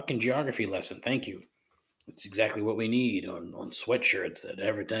another fucking geography lesson. Thank you. It's exactly what we need on sweatshirts that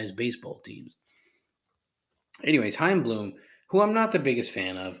advertise baseball teams. Anyways, Chaim Bloom, who I'm not the biggest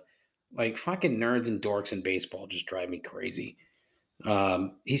fan of, like fucking nerds and dorks in baseball just drive me crazy.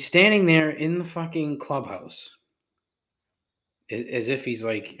 He's standing there in the fucking clubhouse as if he's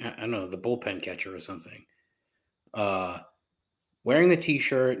like, I don't know, the bullpen catcher or something. Wearing the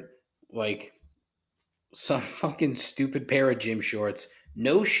t-shirt, like some fucking stupid pair of gym shorts,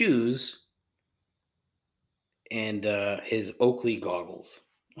 no shoes, and his Oakley goggles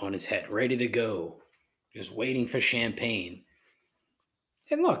on his head, ready to go, just waiting for champagne.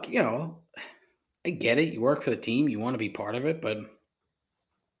 And look, I get it. You work for the team. You want to be part of it, but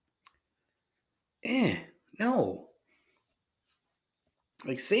no.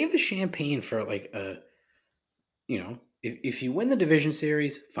 Like, save the champagne for like if you win the division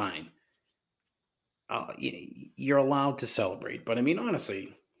series, fine. You're allowed to celebrate. But I mean,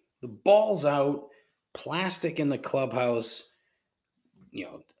 honestly, the ball's out, plastic in the clubhouse,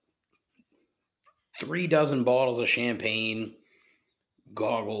 3 dozen bottles of champagne,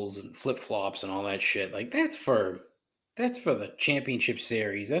 goggles and flip-flops and all that shit. Like, that's for the championship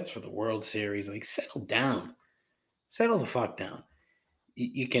series. That's for the World Series. Like, settle down. Settle the fuck down.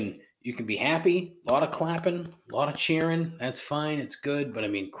 You can be happy, a lot of clapping, a lot of cheering. That's fine. It's good. But I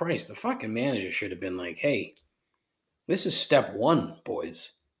mean, Christ, the fucking manager should have been like, hey, this is step 1,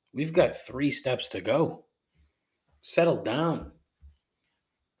 boys. We've got 3 steps to go. Settle down.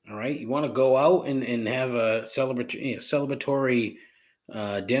 All right. You want to go out and have a celebratory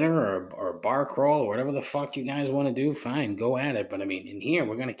dinner or bar crawl or whatever the fuck you guys want to do, fine, go at it. But I mean, in here,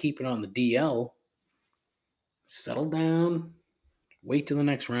 we're going to keep it on the DL. Settle down. Wait till the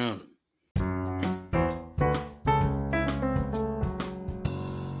next round.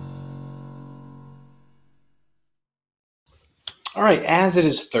 All right, as it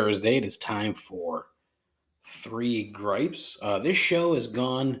is Thursday, it is time for 3 gripes. This show has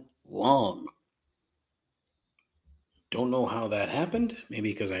gone long. Don't know how that happened.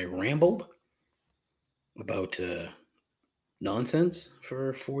 Maybe because I rambled about nonsense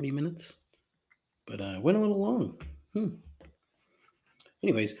for 40 minutes. But went a little long.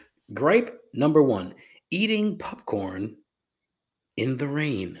 Anyways, gripe number 1. Eating popcorn in the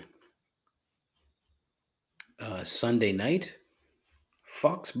rain. Sunday night,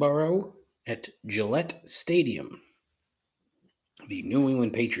 Foxborough at Gillette Stadium. The New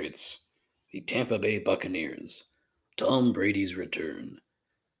England Patriots, the Tampa Bay Buccaneers, Tom Brady's return,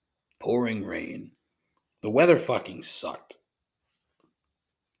 pouring rain. The weather fucking sucked.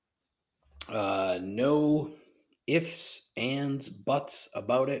 No ifs, ands, buts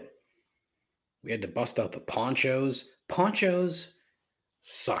about it. We had to bust out the ponchos. Ponchos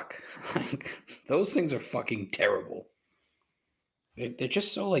suck. Like, those things are fucking terrible. They're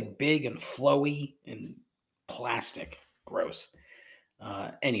just so like big and flowy and plastic. Gross.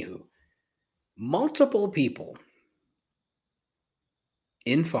 Anywho, multiple people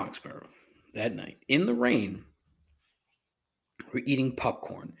in Foxborough that night in the rain were eating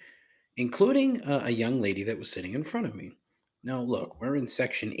popcorn, including a young lady that was sitting in front of me. Now, look, we're in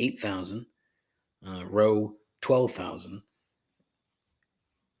section 8,000, row 12,000.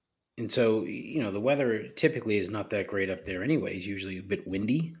 And so, you know, the weather typically is not that great up there anyways, usually a bit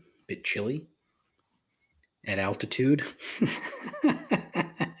windy, a bit chilly at altitude.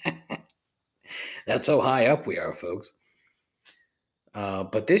 That's how high up we are, folks.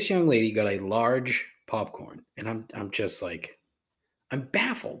 But this young lady got a large popcorn, and I'm just like, I'm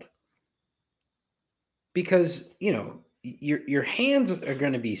baffled. Because, you know, your hands are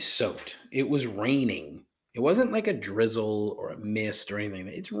going to be soaked. It was raining. It wasn't like a drizzle or a mist or anything.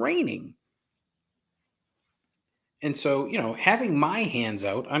 It's raining. And so, you know, having my hands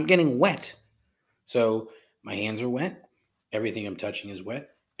out, I'm getting wet. So my hands are wet. Everything I'm touching is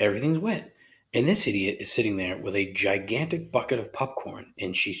wet. Everything's wet. And this idiot is sitting there with a gigantic bucket of popcorn,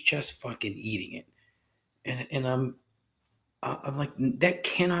 and she's just fucking eating it. And I'm like, that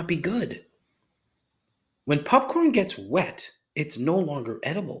cannot be good. When popcorn gets wet, it's no longer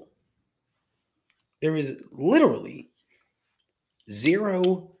edible. There is literally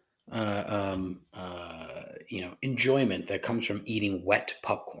zero, enjoyment that comes from eating wet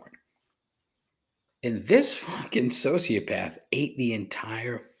popcorn. And this fucking sociopath ate the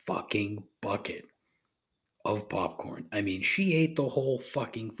entire fucking bucket of popcorn. I mean, she ate the whole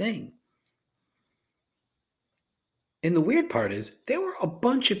fucking thing. And the weird part is, there were a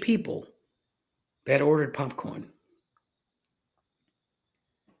bunch of people that ordered popcorn.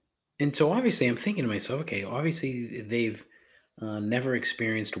 And so obviously I'm thinking to myself, okay, obviously they've never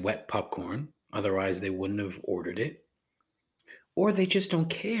experienced wet popcorn. Otherwise they wouldn't have ordered it. Or they just don't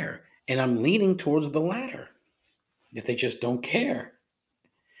care. And I'm leaning towards the latter. If they just don't care.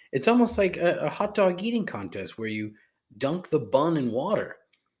 It's almost like a hot dog eating contest where you dunk the bun in water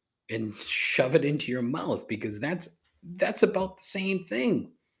and shove it into your mouth, because that's about the same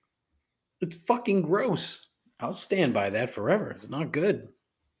thing. It's fucking gross. I'll stand by that forever. It's not good.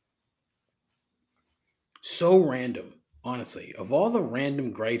 So random, honestly. Of all the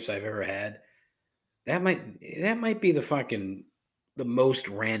random gripes I've ever had, that might be the most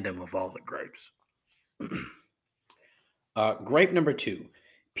random of all the gripes. Gripe number 2.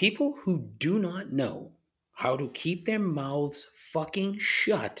 People who do not know how to keep their mouths fucking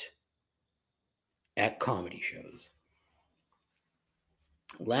shut at comedy shows.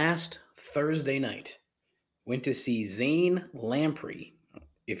 Last Thursday night, went to see Zane Lamprey.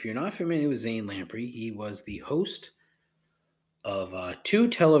 If you're not familiar with Zane Lamprey, he was the host of 2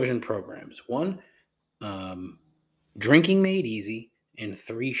 television programs. One, Drinking Made Easy, and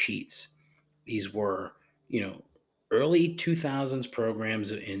 3 Sheets. These were, early 2000s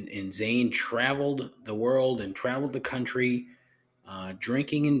programs, and Zane traveled the world and traveled the country,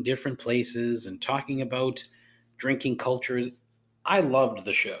 drinking in different places and talking about drinking cultures. I loved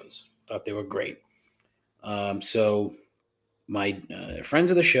the shows. Thought they were great. So my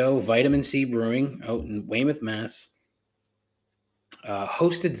friends of the show, Vitamin C Brewing out in Weymouth, Mass,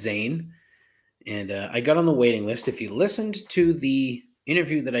 hosted Zane, and I got on the waiting list. If you listened to the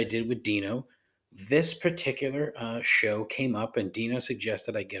interview that I did with Dino, this particular show came up, and Dino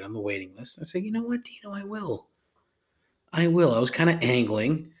suggested I get on the waiting list. I said, you know what, Dino, I will. I will. I was kind of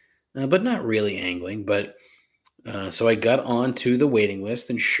angling, but not really angling. But so I got onto the waiting list,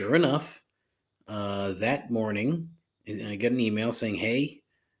 and sure enough, that morning, I got an email saying, "Hey,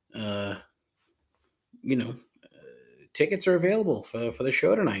 uh, you know, tickets are available for the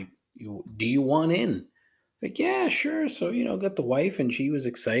show tonight. Do you want in?" Like, yeah, sure. So, got the wife and she was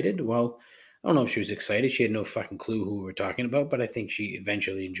excited. Well, I don't know if she was excited. She had no fucking clue who we were talking about, but I think she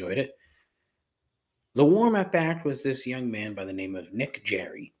eventually enjoyed it. The warm up act was this young man by the name of Nick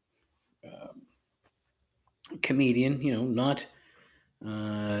Jerry, um, comedian. Not.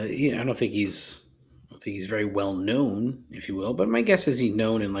 I don't think he's very well known, if you will. But my guess is he's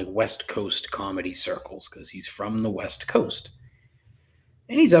known in like West Coast comedy circles because he's from the West Coast.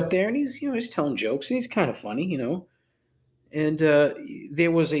 And he's up there and he's telling jokes and he's kind of funny. And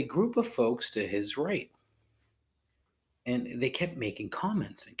there was a group of folks to his right, and they kept making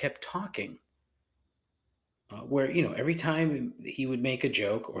comments and kept talking. Where every time he would make a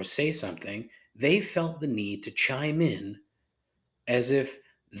joke or say something, they felt the need to chime in as if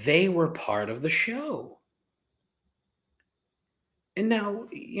they were part of the show. And now,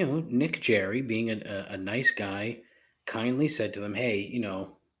 Nick Jerry, being a nice guy, kindly said to them, "Hey,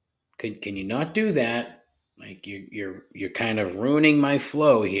 can you not do that? Like you're kind of ruining my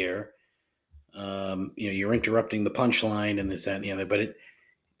flow here. You're interrupting the punchline and this, that, and the other." But it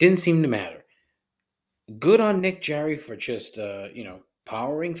didn't seem to matter. Good on Nick Jerry for just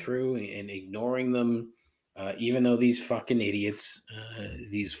powering through and ignoring them, even though these fucking idiots,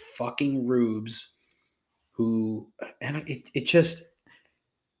 these fucking rubes, and it just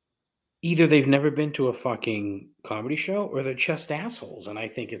either they've never been to a fucking comedy show or they're just assholes, and I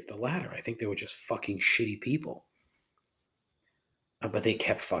think it's the latter. I think they were just fucking shitty people, but they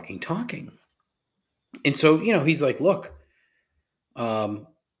kept fucking talking. And so, he's like, "Look,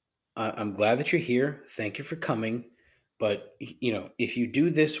 I'm glad that you're here. Thank you for coming. But, if you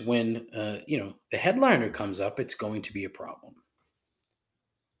do this when, the headliner comes up, it's going to be a problem."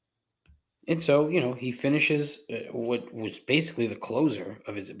 And so, he finishes what was basically the closer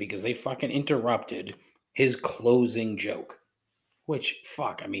of his, because they fucking interrupted his closing joke, which,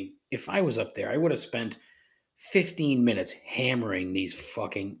 fuck, I mean, if I was up there, I would have spent 15 minutes hammering these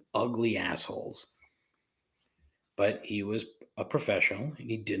fucking ugly assholes. But he was a professional and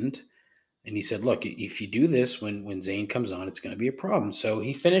he didn't. And he said, "Look, if you do this when Zane comes on, it's going to be a problem." So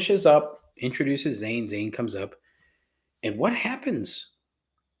he finishes up, introduces Zane. Zane comes up. And what happens?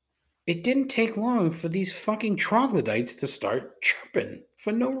 It didn't take long for these fucking troglodytes to start chirping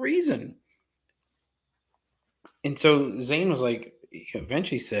for no reason. And so Zane was like,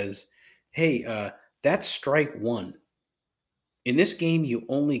 eventually says, "Hey, that's strike one. In this game, you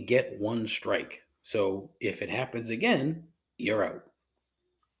only get one strike. So if it happens again, you're out."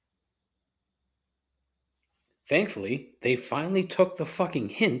 Thankfully, they finally took the fucking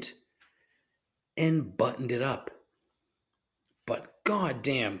hint and buttoned it up. But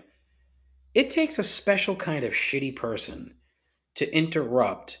goddamn, it takes a special kind of shitty person to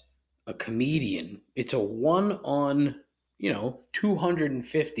interrupt a comedian. It's a one on,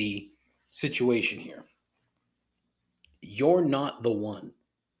 250 situation here. You're not the one.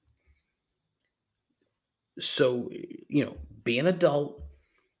 So, be an adult,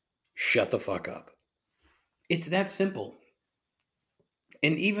 shut the fuck up. It's that simple.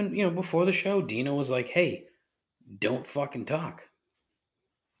 And even, before the show, Dino was like, "Hey, don't fucking talk."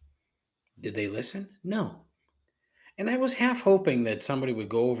 Did they listen? No. And I was half hoping that somebody would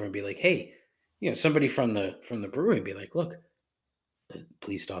go over and be like, "Hey," somebody from the brewery and be like, "Look,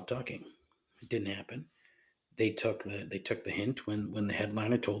 please stop talking." It didn't happen. They took the hint when the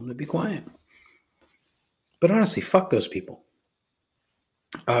headliner told them to be quiet. But honestly, fuck those people.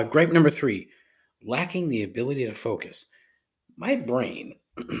 Gripe number 3, lacking the ability to focus. My brain,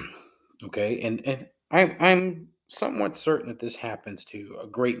 okay, and I'm somewhat certain that this happens to a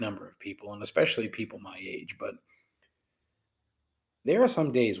great number of people, and especially people my age, but there are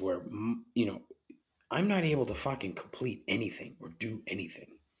some days where, I'm not able to fucking complete anything or do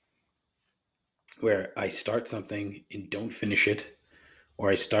anything. Where I start something and don't finish it, or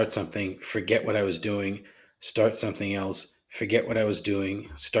I start something, forget what I was doing, start something else, forget what I was doing,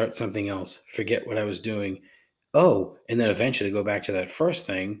 start something else, forget what I was doing. Oh, and then eventually go back to that first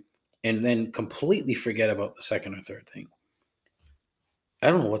thing and then completely forget about the second or third thing.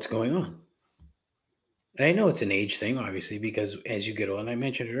 I don't know what's going on. And I know it's an age thing, obviously, because as you get older, and I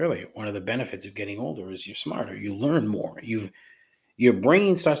mentioned it earlier, one of the benefits of getting older is you're smarter, you learn more, your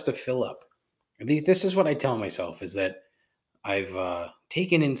brain starts to fill up. This is what I tell myself, is that I've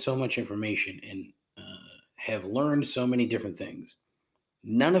taken in so much information and have learned so many different things.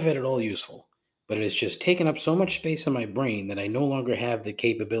 None of it at all useful, but it has just taken up so much space in my brain that I no longer have the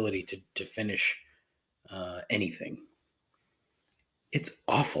capability to finish anything. It's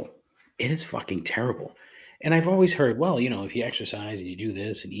awful. It is fucking terrible. And I've always heard, well, if you exercise and you do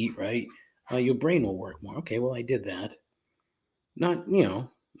this and eat right, your brain will work more. Okay, well, I did that. Not,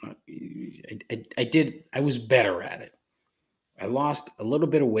 I was better at it. I lost a little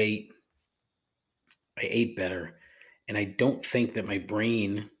bit of weight. I ate better. And I don't think that my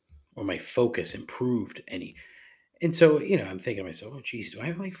brain or my focus improved any. And so, I'm thinking to myself, oh, geez, do I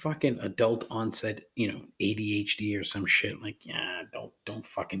have like fucking adult onset, ADHD or some shit? I'm like, yeah, don't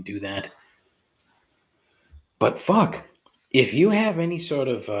fucking do that. But fuck, if you have any sort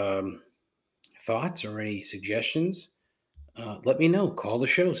of thoughts or any suggestions, let me know. Call the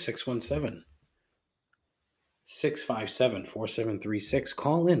show, 617-657-4736.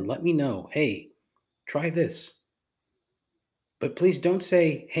 Call in. Let me know. Hey, try this. But please don't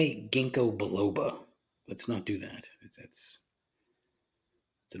say, hey, ginkgo biloba. Let's not do that. It's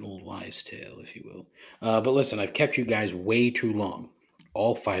an old wives' tale, if you will. But listen, I've kept you guys way too long.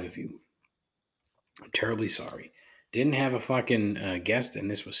 All 5 of you. I'm terribly sorry. Didn't have a fucking guest, and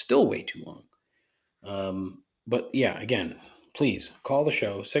this was still way too long. But yeah, again, please call the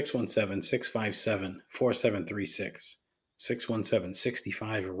show, 617-657-4736.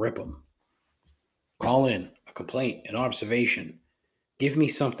 617-65-RIP-'em. Call in, a complaint, an observation. Give me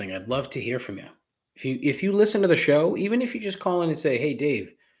something. I'd love to hear from you. If you listen to the show, even if you just call in and say, hey,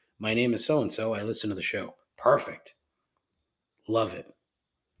 Dave, my name is so-and-so, I listen to the show. Perfect. Love it.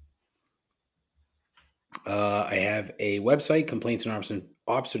 I have a website, complaints and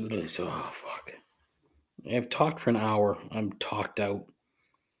observations. Oh, fuck. I've talked for an hour. I'm talked out.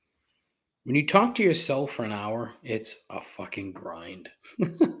 When you talk to yourself for an hour, it's a fucking grind.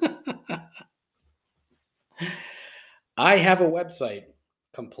 I have a website,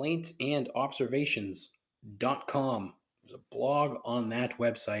 complaintsandobservations.com. There's a blog on that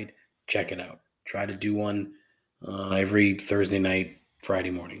website. Check it out. Try to do one every Thursday night,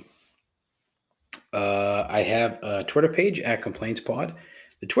 Friday morning. I have a Twitter page at ComplaintsPod.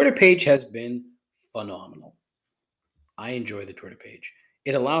 The Twitter page has been phenomenal. I enjoy the Twitter page.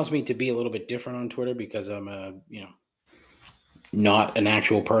 It allows me to be a little bit different on Twitter because I'm not an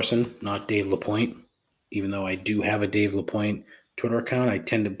actual person, not Dave LaPointe. Even though I do have a Dave LaPointe Twitter account, I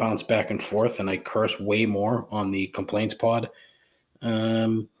tend to bounce back and forth, and I curse way more on the ComplaintsPod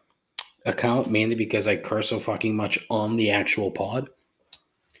account, mainly because I curse so fucking much on the actual pod.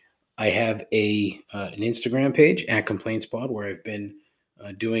 I have an Instagram page at ComplaintsPod where I've been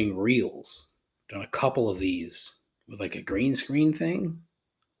doing reels. Done a couple of these with like a green screen thing.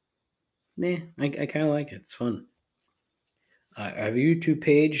 I kind of like it. It's fun. I have a YouTube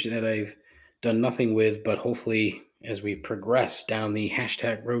page that I've done nothing with, but hopefully as we progress down the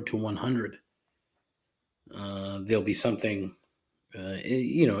hashtag road to 100, there'll be something,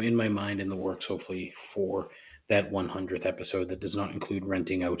 in my mind, in the works, hopefully, for that 100th episode that does not include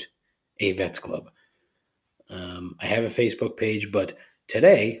renting out a Vets Club. I have a Facebook page, but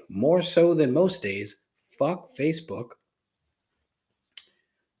today, more so than most days, fuck Facebook.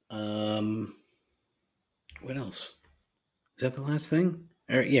 What else? Is that the last thing?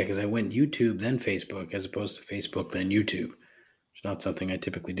 Yeah, because I went YouTube, then Facebook, as opposed to Facebook, then YouTube. It's not something I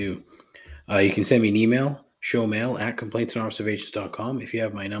typically do. You can send me an email, showmail@complaintsandobservations.com. If you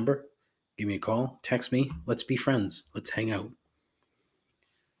have my number, give me a call, text me. Let's be friends. Let's hang out.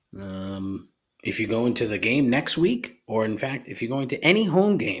 If you go into the game next week, or in fact, if you're going to any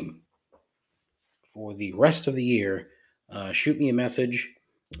home game for the rest of the year, shoot me a message.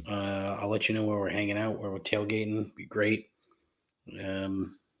 I'll let you know where we're hanging out, where we're tailgating. Be great.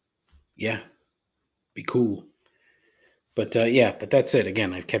 Yeah, be cool. But but that's it.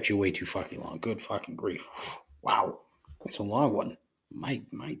 Again, I've kept you way too fucking long. Good fucking grief. Wow, that's a long one. My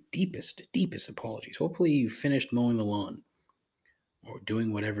deepest apologies. Hopefully you finished mowing the lawn or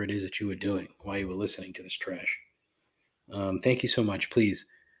doing whatever it is that you were doing while you were listening to this trash. Thank you so much. Please,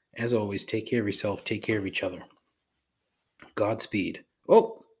 as always, take care of yourself. Take care of each other. Godspeed.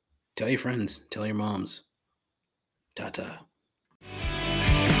 Oh, tell your friends. Tell your moms. Ta-ta.